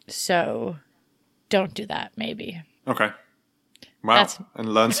them. So don't do that, maybe. Okay. Wow.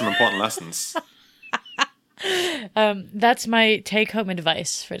 And learn some important lessons. That's my take-home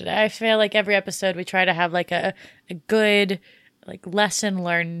advice for today. I feel like every episode we try to have a good lesson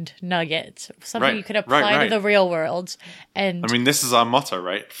learned nugget. Something you could apply to the real world. And I mean, this is our motto,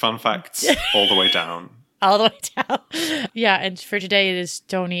 right? Fun facts all the way down. All the way down. Yeah, and for today it is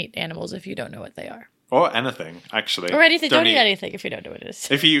don't eat animals if you don't know what they are. Or anything, actually. Or anything. Don't eat anything if you don't know what it is.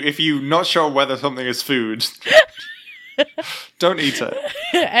 If you're not sure whether something is food, don't eat it.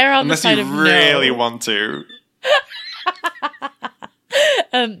 Err on unless the side you of really want to.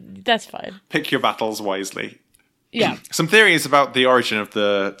 That's fine. Pick your battles wisely. Yeah. Some theories about the origin of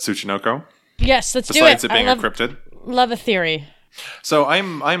the Tsuchinoko. Yes, let's do it. Besides it being a cryptid. love a theory. So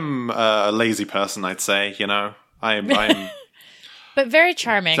I'm a lazy person, I'd say. I'm but very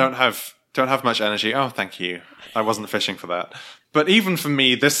charming. Don't have much energy. Oh, thank you. I wasn't fishing for that. But even for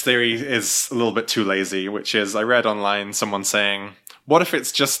me, this theory is a little bit too lazy, which is I read online someone saying, what if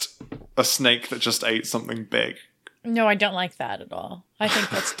it's just a snake that just ate something big? No, I don't like that at all. I think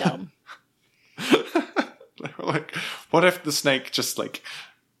that's dumb. Like, what if the snake just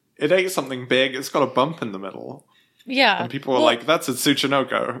it ate something big, it's got a bump in the middle? Yeah. And people were like, that's a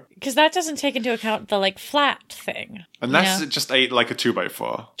Tsuchinoko. Because that doesn't take into account the flat thing. Unless it just ate like a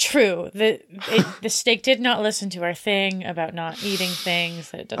 2x4. True. The snake did not listen to our thing about not eating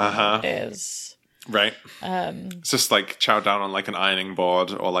things that it doesn't know what it is. Right. It's just chow down on an ironing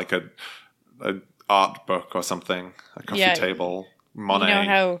board or a art book or something. A coffee table. Monet. You know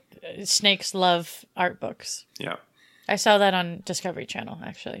how snakes love art books. Yeah. I saw that on Discovery Channel,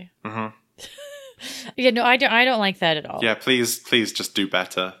 actually. Mm-hmm. Yeah, no, I don't like that at all. Yeah, please just do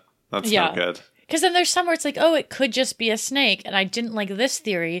better. That's not good. Because then there's some where it's it could just be a snake. And I didn't like this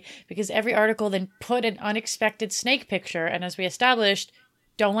theory because every article then put an unexpected snake picture. And as we established,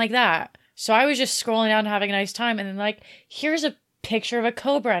 don't like that. So I was just scrolling down having a nice time. And then here's a picture of a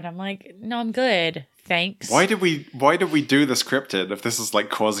cobra. And I'm like, no, I'm good. Thanks. Why did we do this cryptid if this is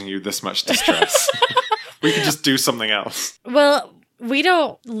causing you this much distress? We could just do something else. Well, we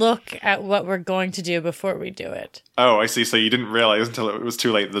don't look at what we're going to do before we do it. Oh, I see. So you didn't realize until it was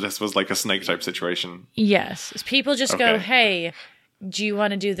too late that this was a snake type situation. Yes. People just go, hey, do you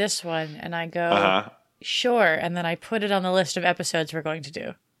want to do this one? And I go, sure. And then I put it on the list of episodes we're going to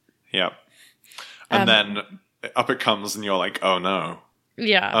do. Yeah. And then up it comes and you're like, oh no.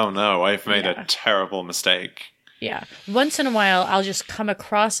 Yeah. Oh no, I've made a terrible mistake. Yeah. Once in a while, I'll just come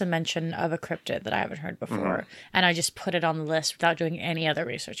across a mention of a cryptid that I haven't heard before, and I just put it on the list without doing any other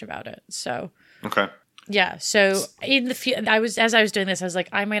research about it. So, okay. Yeah. So as I was doing this, I was like,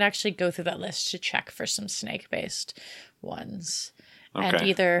 I might actually go through that list to check for some snake-based ones, and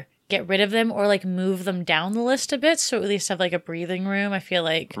either get rid of them or move them down the list a bit, so at least have a breathing room. I feel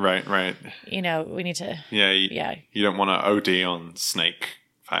like right. We need to. Yeah. You don't want to OD on snake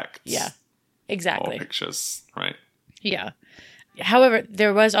facts. Yeah. Exactly. Or pictures, right? Yeah. However,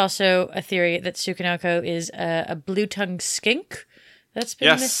 there was also a theory that Tsuchinoko is a blue-tongued skink that's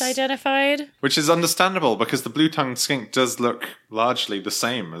been misidentified. Which is understandable because the blue-tongued skink does look largely the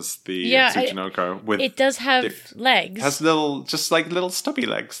same as the Tsuchinoko. It does have legs. It has little stubby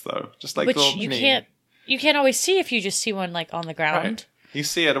legs though, just which little you can't always see if you just see one on the ground. Right. You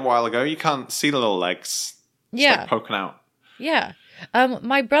see it a while ago. You can't see the little legs. It's poking out. Yeah.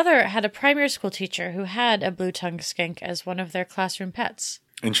 My brother had a primary school teacher who had a blue-tongued skink as one of their classroom pets.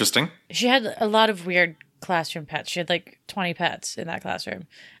 Interesting. She had a lot of weird classroom pets. She had 20 pets in that classroom.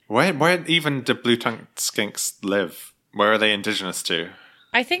 Where even do blue-tongued skinks live? Where are they indigenous to?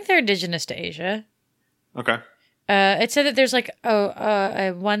 I think they're indigenous to Asia. Okay. It said that there's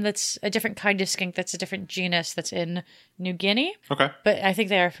one that's a different kind of skink that's a different genus that's in New Guinea. Okay. But I think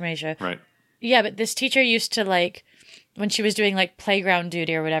they are from Asia. Right. Yeah, but this teacher used to when she was doing playground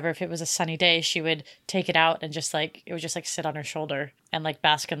duty or whatever, if it was a sunny day, she would take it out and just it would just sit on her shoulder and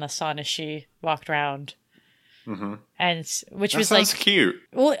bask in the sun as she walked around. Mm-hmm. And which was sounds cute.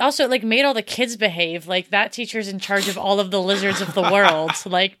 Well, also made all the kids behave. That teacher's in charge of all of the lizards of the world.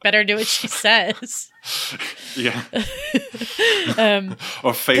 Better do what she says. Yeah.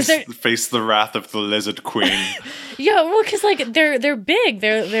 Or face the wrath of the lizard queen. Yeah, well, because they're big,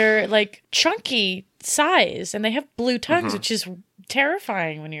 they're chunky size, and they have blue tongues, which is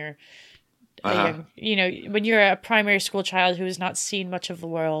terrifying when you're, when you're a primary school child who has not seen much of the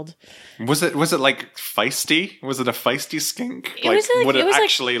world. Was it feisty? Was it a feisty skink? It was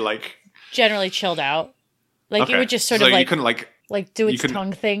actually generally chilled out? It would just sort of you couldn't do its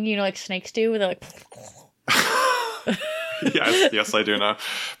tongue thing, like snakes do, where they're yes, I do know.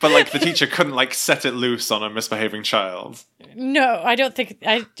 But the teacher couldn't set it loose on a misbehaving child. No, I don't think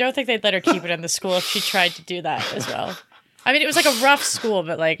they'd let her keep it in the school if she tried to do that as well. I mean, it was a rough school,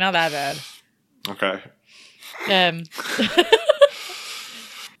 but not that bad. Okay.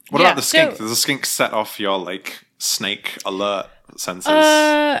 What about the skink? Does the skink set off your snake alert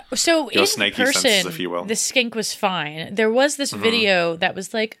sensors? So your in snaky person, senses, if you will. the skink was fine. There was this video that was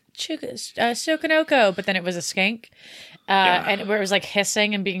Tsuchinoko, but then it was a skink, and where it was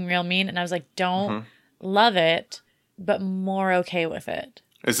hissing and being real mean, and I was don't love it, but more okay with it.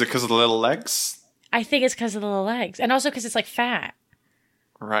 Is it because of the little legs? I think it's because of the little legs, and also because it's fat.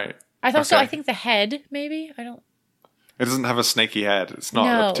 Right. I thought so. I think the head, maybe. I don't. It doesn't have a snaky head. It's not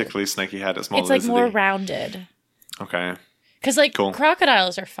a particularly snaky head. It's more. It's more rounded. Okay. Because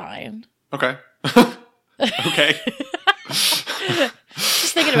crocodiles are fine. Okay. Okay.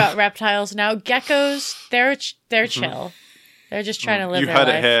 Just thinking about reptiles now. Geckos, they're chill. They're just trying to live their life.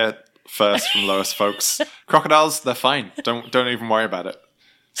 You heard it here first from Lois, folks. Crocodiles, they're fine. Don't even worry about it.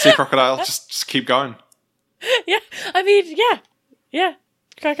 Sea crocodile, just keep going. Yeah, I mean, yeah.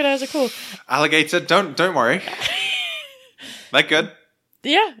 Crocodiles are cool. Alligator, don't worry. They're good.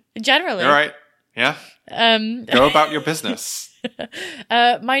 Yeah, generally. All right. Yeah. Go about your business.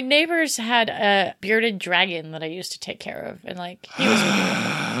 My neighbors had a bearded dragon that I used to take care of, and like he was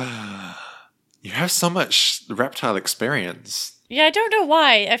really You have so much reptile experience. Yeah, I don't know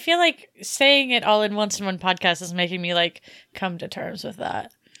why. I feel like saying it all in one podcast is making me like come to terms with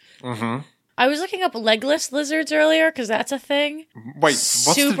that. Mm-hmm. I was looking up legless lizards earlier because that's a thing. Wait,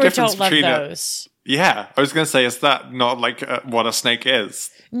 what's the difference between those? Yeah, I was going to say, is that not like what a snake is?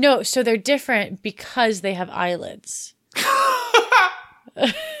 No, so they're different because they have eyelids.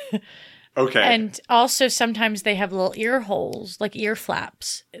 Okay. And also sometimes they have little ear holes, like ear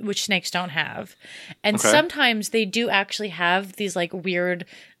flaps, which snakes don't have. And sometimes they do actually have these like weird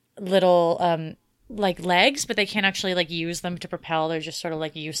little like legs, but they can't actually like use them to propel. They're just sort of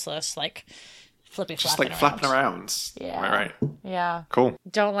like useless, like flapping around. Yeah. Right. Yeah. Cool.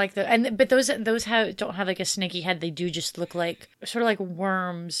 Don't like but those don't have like a snaky head. They do just look like sort of like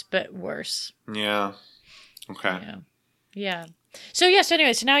worms, but worse. Yeah. Okay. Yeah. So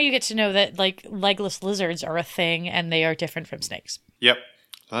anyway, so now you get to know that like legless lizards are a thing and they are different from snakes. Yep.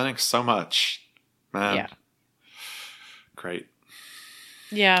 Learning so much. Man. Yeah. Great.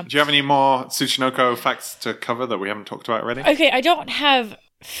 Yeah. Do you have any more Tsuchinoko facts to cover that we haven't talked about already? Okay, I don't have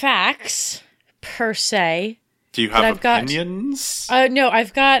facts per se. Do you have opinions? No,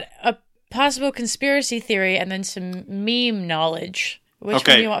 I've got a possible conspiracy theory and then some meme knowledge. Which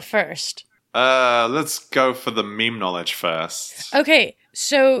one do you want first? Let's go for the meme knowledge first. Okay,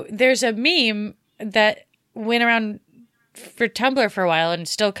 so there's a meme that went around for Tumblr for a while and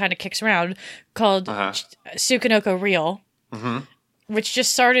still kind of kicks around called Tsukinoko Real, which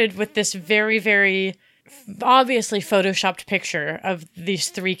just started with this very, very obviously photoshopped picture of these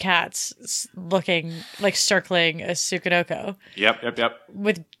three cats looking like circling a Tsukinoko. Yep.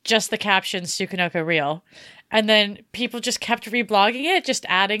 With just the caption Tsukinoko Real. And then people just kept reblogging it, just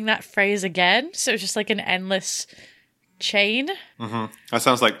adding that phrase again. So it's just like an endless chain. Mm-hmm. That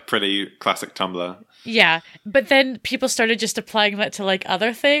sounds like pretty classic Tumblr. Yeah. But then people started just applying that to like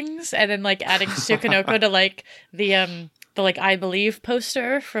other things and then like adding Tsukinoko to like the like I Believe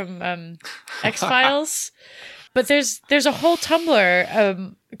poster from X-Files. But there's a whole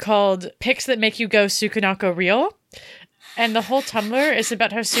Tumblr called Pics That Make You Go Tsukinoko Real. And the whole Tumblr is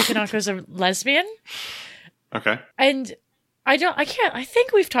about how Tsukinokos are lesbian. Okay. And I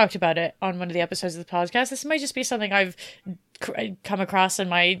think we've talked about it on one of the episodes of the podcast. This might just be something I've come across in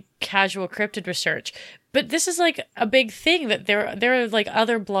my casual cryptid research. But this is like a big thing that there are like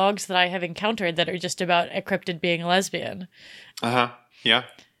other blogs that I have encountered that are just about a cryptid being a lesbian. Yeah.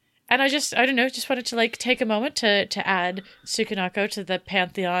 And I don't know, just wanted to like take a moment to add Tsukinoko to the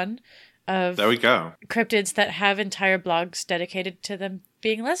pantheon of there we go. Cryptids that have entire blogs dedicated to them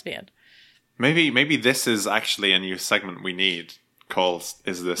being lesbian. Maybe this is actually a new segment we need called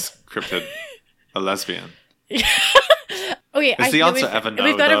 "Is this cryptid a lesbian?" Okay, is the answer ever no?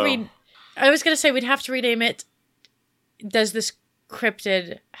 We've got to I was going to say we'd have to rename it. Does this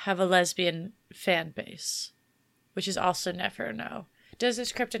cryptid have a lesbian fan base? Which is also never no. Does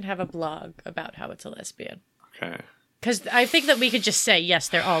this cryptid have a blog about how it's a lesbian? Okay. Because I think that we could just say yes,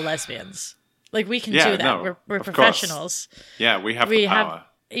 they're all lesbians. Like we can do that. No, we're professionals. Course. Yeah, we have the power.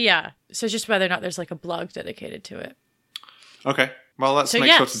 Yeah. So just whether or not there's like a blog dedicated to it. Okay. Well, let's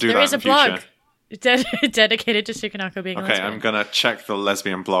make sure to do that in the future. There is a blog dedicated to Tsukinoko being a lesbian. Okay, I'm going to check the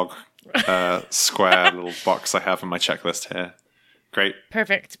lesbian blog square little box I have on my checklist here. Great.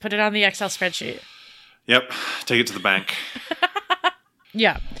 Perfect. Put it on the Excel spreadsheet. Yep. Take it to the bank.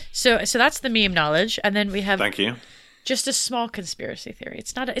 Yeah. So that's the meme knowledge. And then we have Thank you. Just a small conspiracy theory.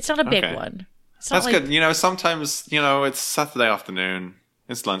 It's not a big one. That's good. You know, sometimes, it's Saturday afternoon.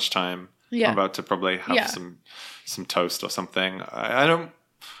 It's lunchtime. Yeah. I'm about to probably have some toast or something. I don't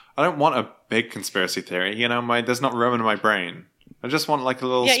want a big conspiracy theory. There's not room in my brain. I just want like a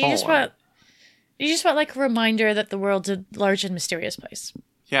little small one. You just want like a reminder that the world's a large and mysterious place.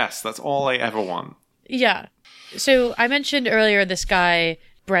 Yes, that's all I ever want. Yeah. So I mentioned earlier this guy,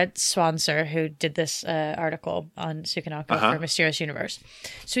 Brent Swanser, who did this article on Tsukinoko for Mysterious Universe.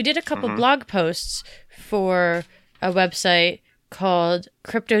 So he did a couple blog posts for a website called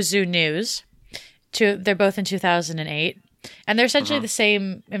CryptoZoo News. They're both in 2008. And they're essentially the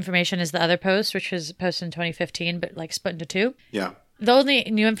same information as the other post, which was posted in 2015, but like split into two. Yeah. The only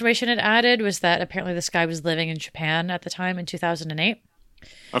new information it added was that apparently this guy was living in Japan at the time in 2008.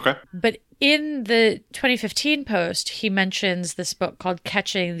 Okay. But in the 2015 post, he mentions this book called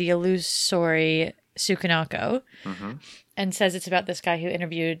Catching the Illusory Tsukinoko, and says it's about this guy who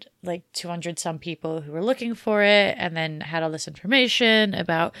interviewed like 200 some people who were looking for it, and then had all this information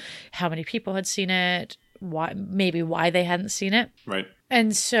about how many people had seen it, why they hadn't seen it. Right.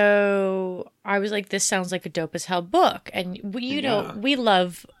 And so I was like, this sounds like a dope as hell book. And you know, we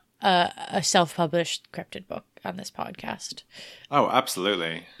love a self-published cryptid book on this podcast. Oh,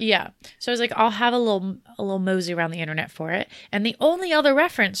 absolutely. Yeah. So I was like, I'll have a little mosey around the internet for it. And the only other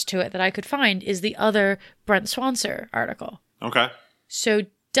reference to it that I could find is the other Brent Swanser article. Okay. So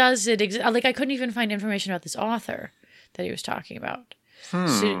does it exist? Like, I couldn't even find information about this author that he was talking about.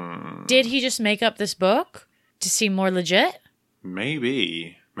 So did he just make up this book to seem more legit?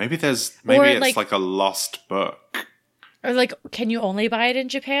 Maybe it's like a lost book. Or like, can you only buy it in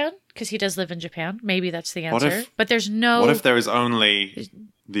Japan? Because he does live in Japan. Maybe that's the answer. But there's no... What if there is only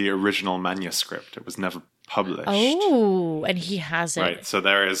the original manuscript? It was never published. Oh, and he has it. Right, so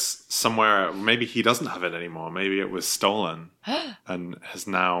there is somewhere... Maybe he doesn't have it anymore. Maybe it was stolen and has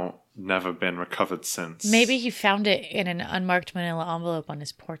now never been recovered since. Maybe he found it in an unmarked manila envelope on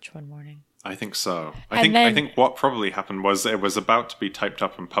his porch one morning. I think so. I think what probably happened was it was about to be typed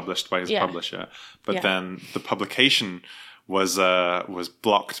up and published by his publisher, but then the publication was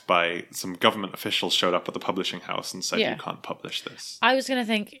blocked by some government officials showed up at the publishing house and said, you can't publish this. I was going to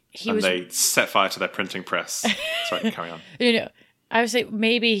think they set fire to their printing press. Sorry, carry on. No. I would say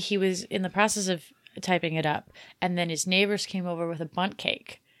maybe he was in the process of typing it up, and then his neighbors came over with a bundt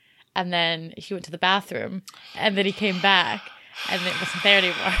cake, and then he went to the bathroom, and then he came back, and it wasn't there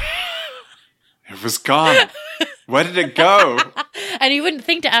anymore. It was gone. Where did it go? And he wouldn't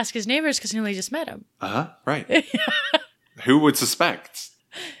think to ask his neighbors because he only just met him. Right. Who would suspect?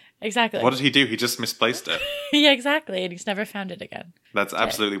 Exactly. What did he do? He just misplaced it. Yeah, exactly. And he's never found it again. That's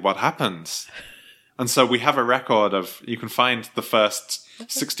absolutely what happened. And so we have a record of, you can find the first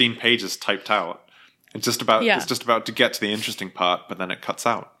 16 pages typed out. It's just about to get to the interesting part, but then it cuts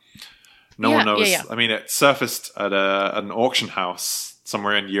out. No one knows. I mean, it surfaced at an auction house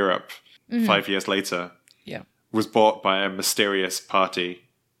somewhere in Europe 5 years later. Yeah. Was bought by a mysterious party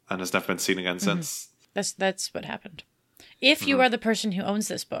and has never been seen again since. That's what happened. If you are the person who owns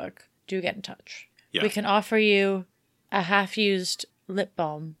this book, do get in touch. Yeah. We can offer you a half-used lip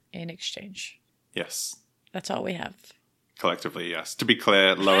balm in exchange. Yes. That's all we have. Collectively, yes. To be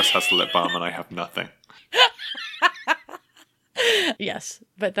clear, Lois has the lip balm and I have nothing. Yes,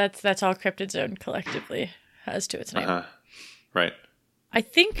 but that's all Cryptid Zone collectively has to its name. Right. I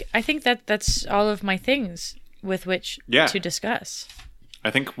think that's all of my things with which to discuss. I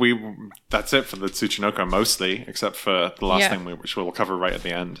think that's it for the Tsuchinoko mostly, except for the last thing which we'll cover right at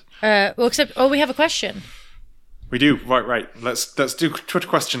the end. We have a question. We do. Right. Let's do Twitter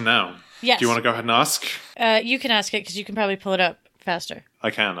question now. Yes. Do you want to go ahead and ask? You can ask it because you can probably pull it up faster.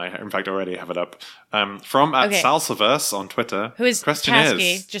 I can. I, in fact, already have it up. From @Salsaverse on Twitter. Who is question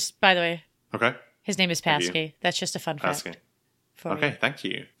Pasky, is... just by the way. Okay. His name is Pasky. That's just a fun fact. Pasky. Okay, thank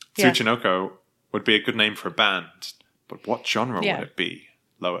you. Yeah. Tsuchinoko would be a good name for a band, but what genre would it be,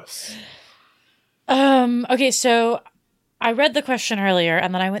 Lois? Okay, so I read the question earlier,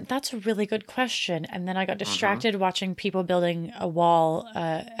 and then I went, that's a really good question. And then I got distracted watching people building a wall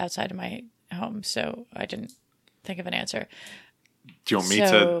outside of my home, so I didn't think of an answer. Do you want me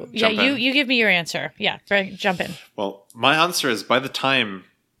to jump in? You give me your answer. Yeah, jump in. Well, my answer is by the time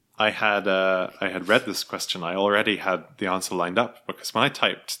I had read this question, I already had the answer lined up, because when I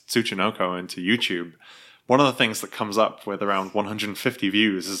typed Tsuchinoko into YouTube, one of the things that comes up with around 150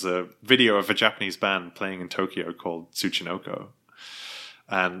 views is a video of a Japanese band playing in Tokyo called Tsuchinoko.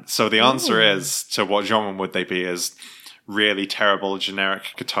 And so the answer is, to what genre would they be, is really terrible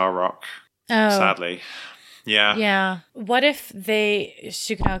generic guitar rock, sadly. Yeah. Yeah. What if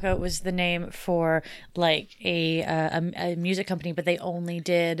Tsuchinoko was the name for like a music company, but they only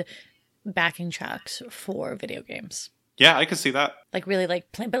did backing tracks for video games? Yeah, I could see that. Like really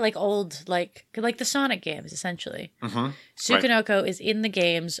but like old, like the Sonic games, essentially. Tsuchinoko is in the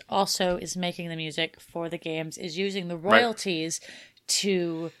games, also is making the music for the games, is using the royalties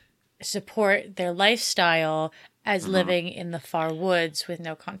to support their lifestyle as living in the far woods with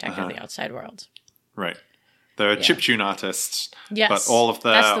no contact with the outside world. Right. They're a chiptune artists, yes, but all of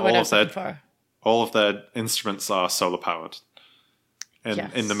their instruments are solar powered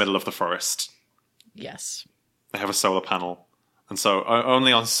in the middle of the forest. Yes. They have a solar panel. And so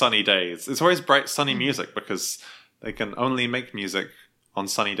only on sunny days. It's always bright, sunny music because they can only make music on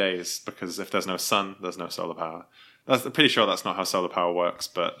sunny days, because if there's no sun, there's no solar power. pretty sure that's not how solar power works,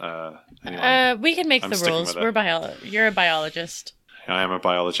 but anyway. We can make the rules. You're a biologist. I am a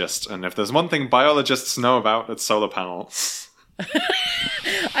biologist, and if there's one thing biologists know about, it's solar panels.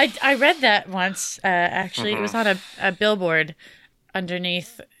 I read that once, actually. It was on a billboard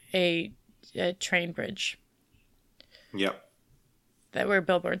underneath a train bridge. Yep. That where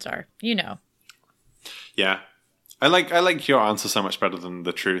billboards are. You know. Yeah. I like your answer so much better than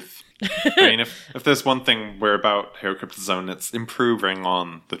the truth. I mean, if there's one thing we're about here at Cryptid Zone, it's improving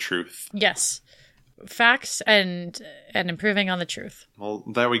on the truth. Yes. Facts and improving on the truth. Well,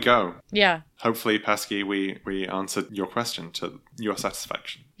 there we go. Yeah. Hopefully, Pasky, we answered your question to your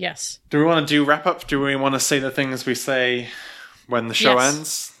satisfaction. Yes. Do we want to do wrap-up? Do we want to say the things we say when the show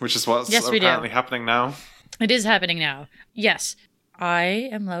ends? Which is what's apparently happening now. It is happening now. Yes. I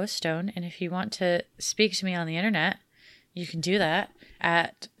am Lois Stone, and if you want to speak to me on the internet, you can do that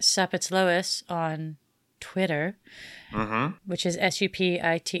at SupIt'sLois on Twitter, which is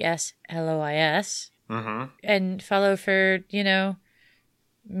SupItsLois. And follow for,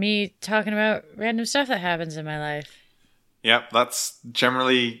 me talking about random stuff that happens in my life. Yep, that's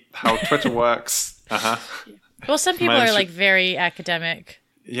generally how Twitter works. Well, some people are like very academic.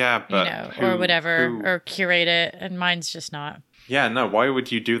 Yeah, but or whatever, or curate it, and mine's just not. Yeah, no, why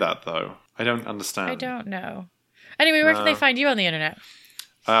would you do that, though? I don't understand. I don't know. Anyway, where can they find you on the internet?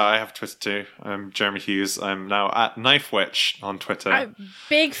 I have Twitter, too. I'm Jeremy Hughes. I'm now at KnifeWitch on Twitter. I'm a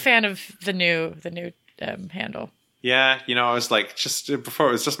big fan of the new handle. Yeah, I was like, just before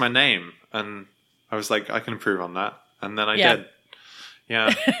it was just my name, and I was like, I can improve on that. And then I did.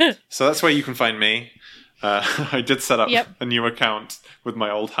 Yeah. So that's where you can find me. I did set up a new account with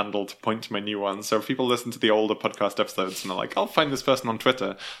my old handle to point to my new one. So if people listen to the older podcast episodes and they're like, I'll find this person on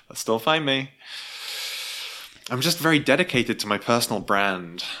Twitter, they'll still find me. I'm just very dedicated to my personal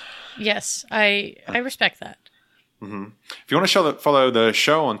brand. Yes, I respect that. If you want to follow the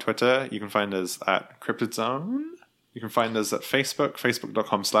show on Twitter, you can find us at Cryptid Zone. You can find us at Facebook,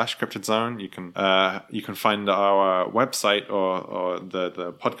 facebook.com/Cryptid Zone. You can find our website or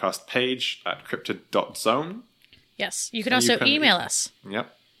the podcast page at cryptid.zone. Yes, you can also email us.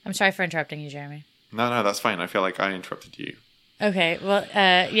 Yep. I'm sorry for interrupting you, Jeremy. No, that's fine. I feel like I interrupted you. Okay, well,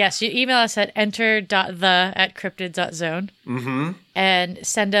 yes, you email us at enter.the@cryptid.zone. And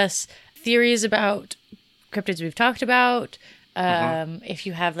send us theories about cryptids we've talked about. If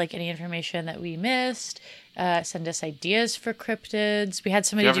you have like any information that we missed, send us ideas for cryptids. We had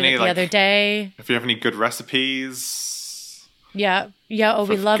somebody do it the other day. If you have any good recipes. Yeah. Oh,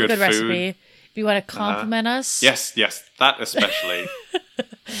 we love good recipe. If you want to compliment us. Yes, that especially.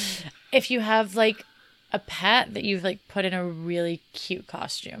 If you have like a pet that you've like put in a really cute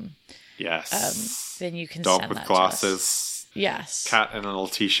costume. Yes. Then you can Dog send with that glasses. to us. Yes. Cat in a little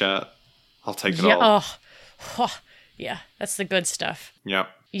t-shirt. I'll take it all. Yeah, that's the good stuff. Yep.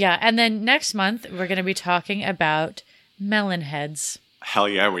 Yeah, and then next month we're going to be talking about melon heads. Hell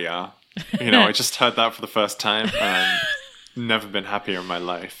yeah, we are. I just heard that for the first time and never been happier in my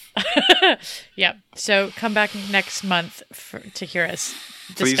life. Yep. So come back next month to hear us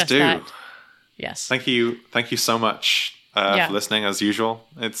discuss Please do. That. Yes. Thank you so much for listening as usual.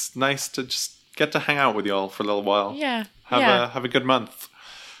 It's nice to just get to hang out with y'all for a little while. Yeah. Have a good month.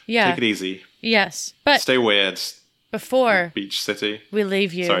 Yeah. Take it easy. Yes. But stay weird. Before Beach City. We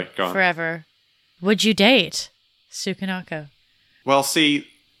leave you forever. Would you date Tsukinako? Well, see,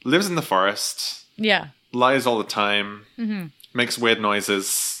 lives in the forest. Yeah. Lies all the time. Makes weird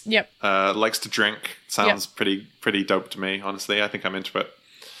noises. Yep. Likes to drink. Sounds pretty dope to me, honestly. I think I'm into it.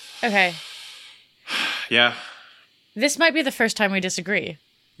 Okay. Yeah. This might be the first time we disagree.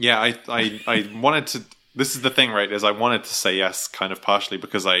 Yeah, I wanted to... This is the thing, right, is I wanted to say yes kind of partially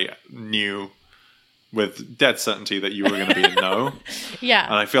because I knew with dead certainty that you were going to be a no. Yeah.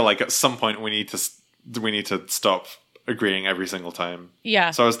 And I feel like at some point we need to stop agreeing every single time.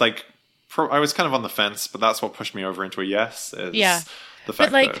 Yeah. So I was like... I was kind of on the fence, but that's what pushed me over into a yes. Is the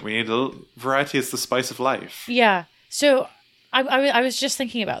fact that we need a little variety is the spice of life. Yeah. So I was just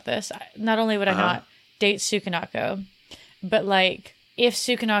thinking about this. Not only would I not date Tsukinako, but like if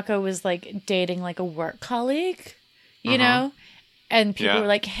Tsukinako was like dating like a work colleague, you know, and people were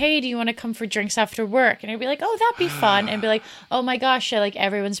like, "Hey, do you want to come for drinks after work?" And I'd be like, "Oh, that'd be fun." And be like, "Oh my gosh, like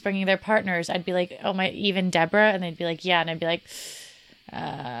everyone's bringing their partners." I'd be like, "Oh my, even Deborah," and they'd be like, "Yeah," and I'd be like.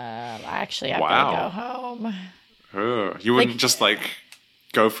 Actually, I've got to go home. You wouldn't just like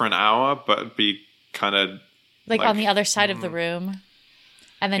go for an hour, but be kind of like on the other side of the room,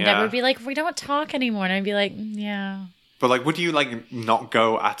 and then Deborah would be like, "We don't talk anymore," and I'd be like, "Yeah." But like, would you like not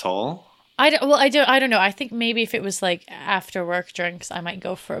go at all? I don't know. I think maybe if it was like after work drinks, I might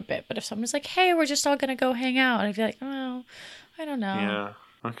go for a bit. But if someone's like, "Hey, we're just all gonna go hang out," I'd be like, "Oh, I don't know." Yeah.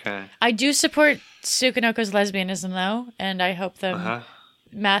 Okay. I do support Tsukunoko's lesbianism though, and I hope them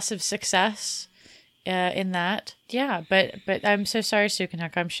massive success in that. Yeah, but I'm so sorry,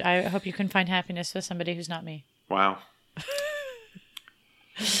 Tsukunoko. I hope you can find happiness with somebody who's not me. Wow.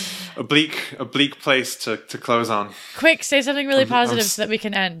 a bleak place to close on. Quick, say something really positive so that we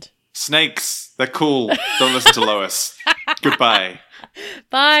can end. Snakes, they're cool. Don't listen to Lois. Goodbye.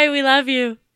 Bye, we love you.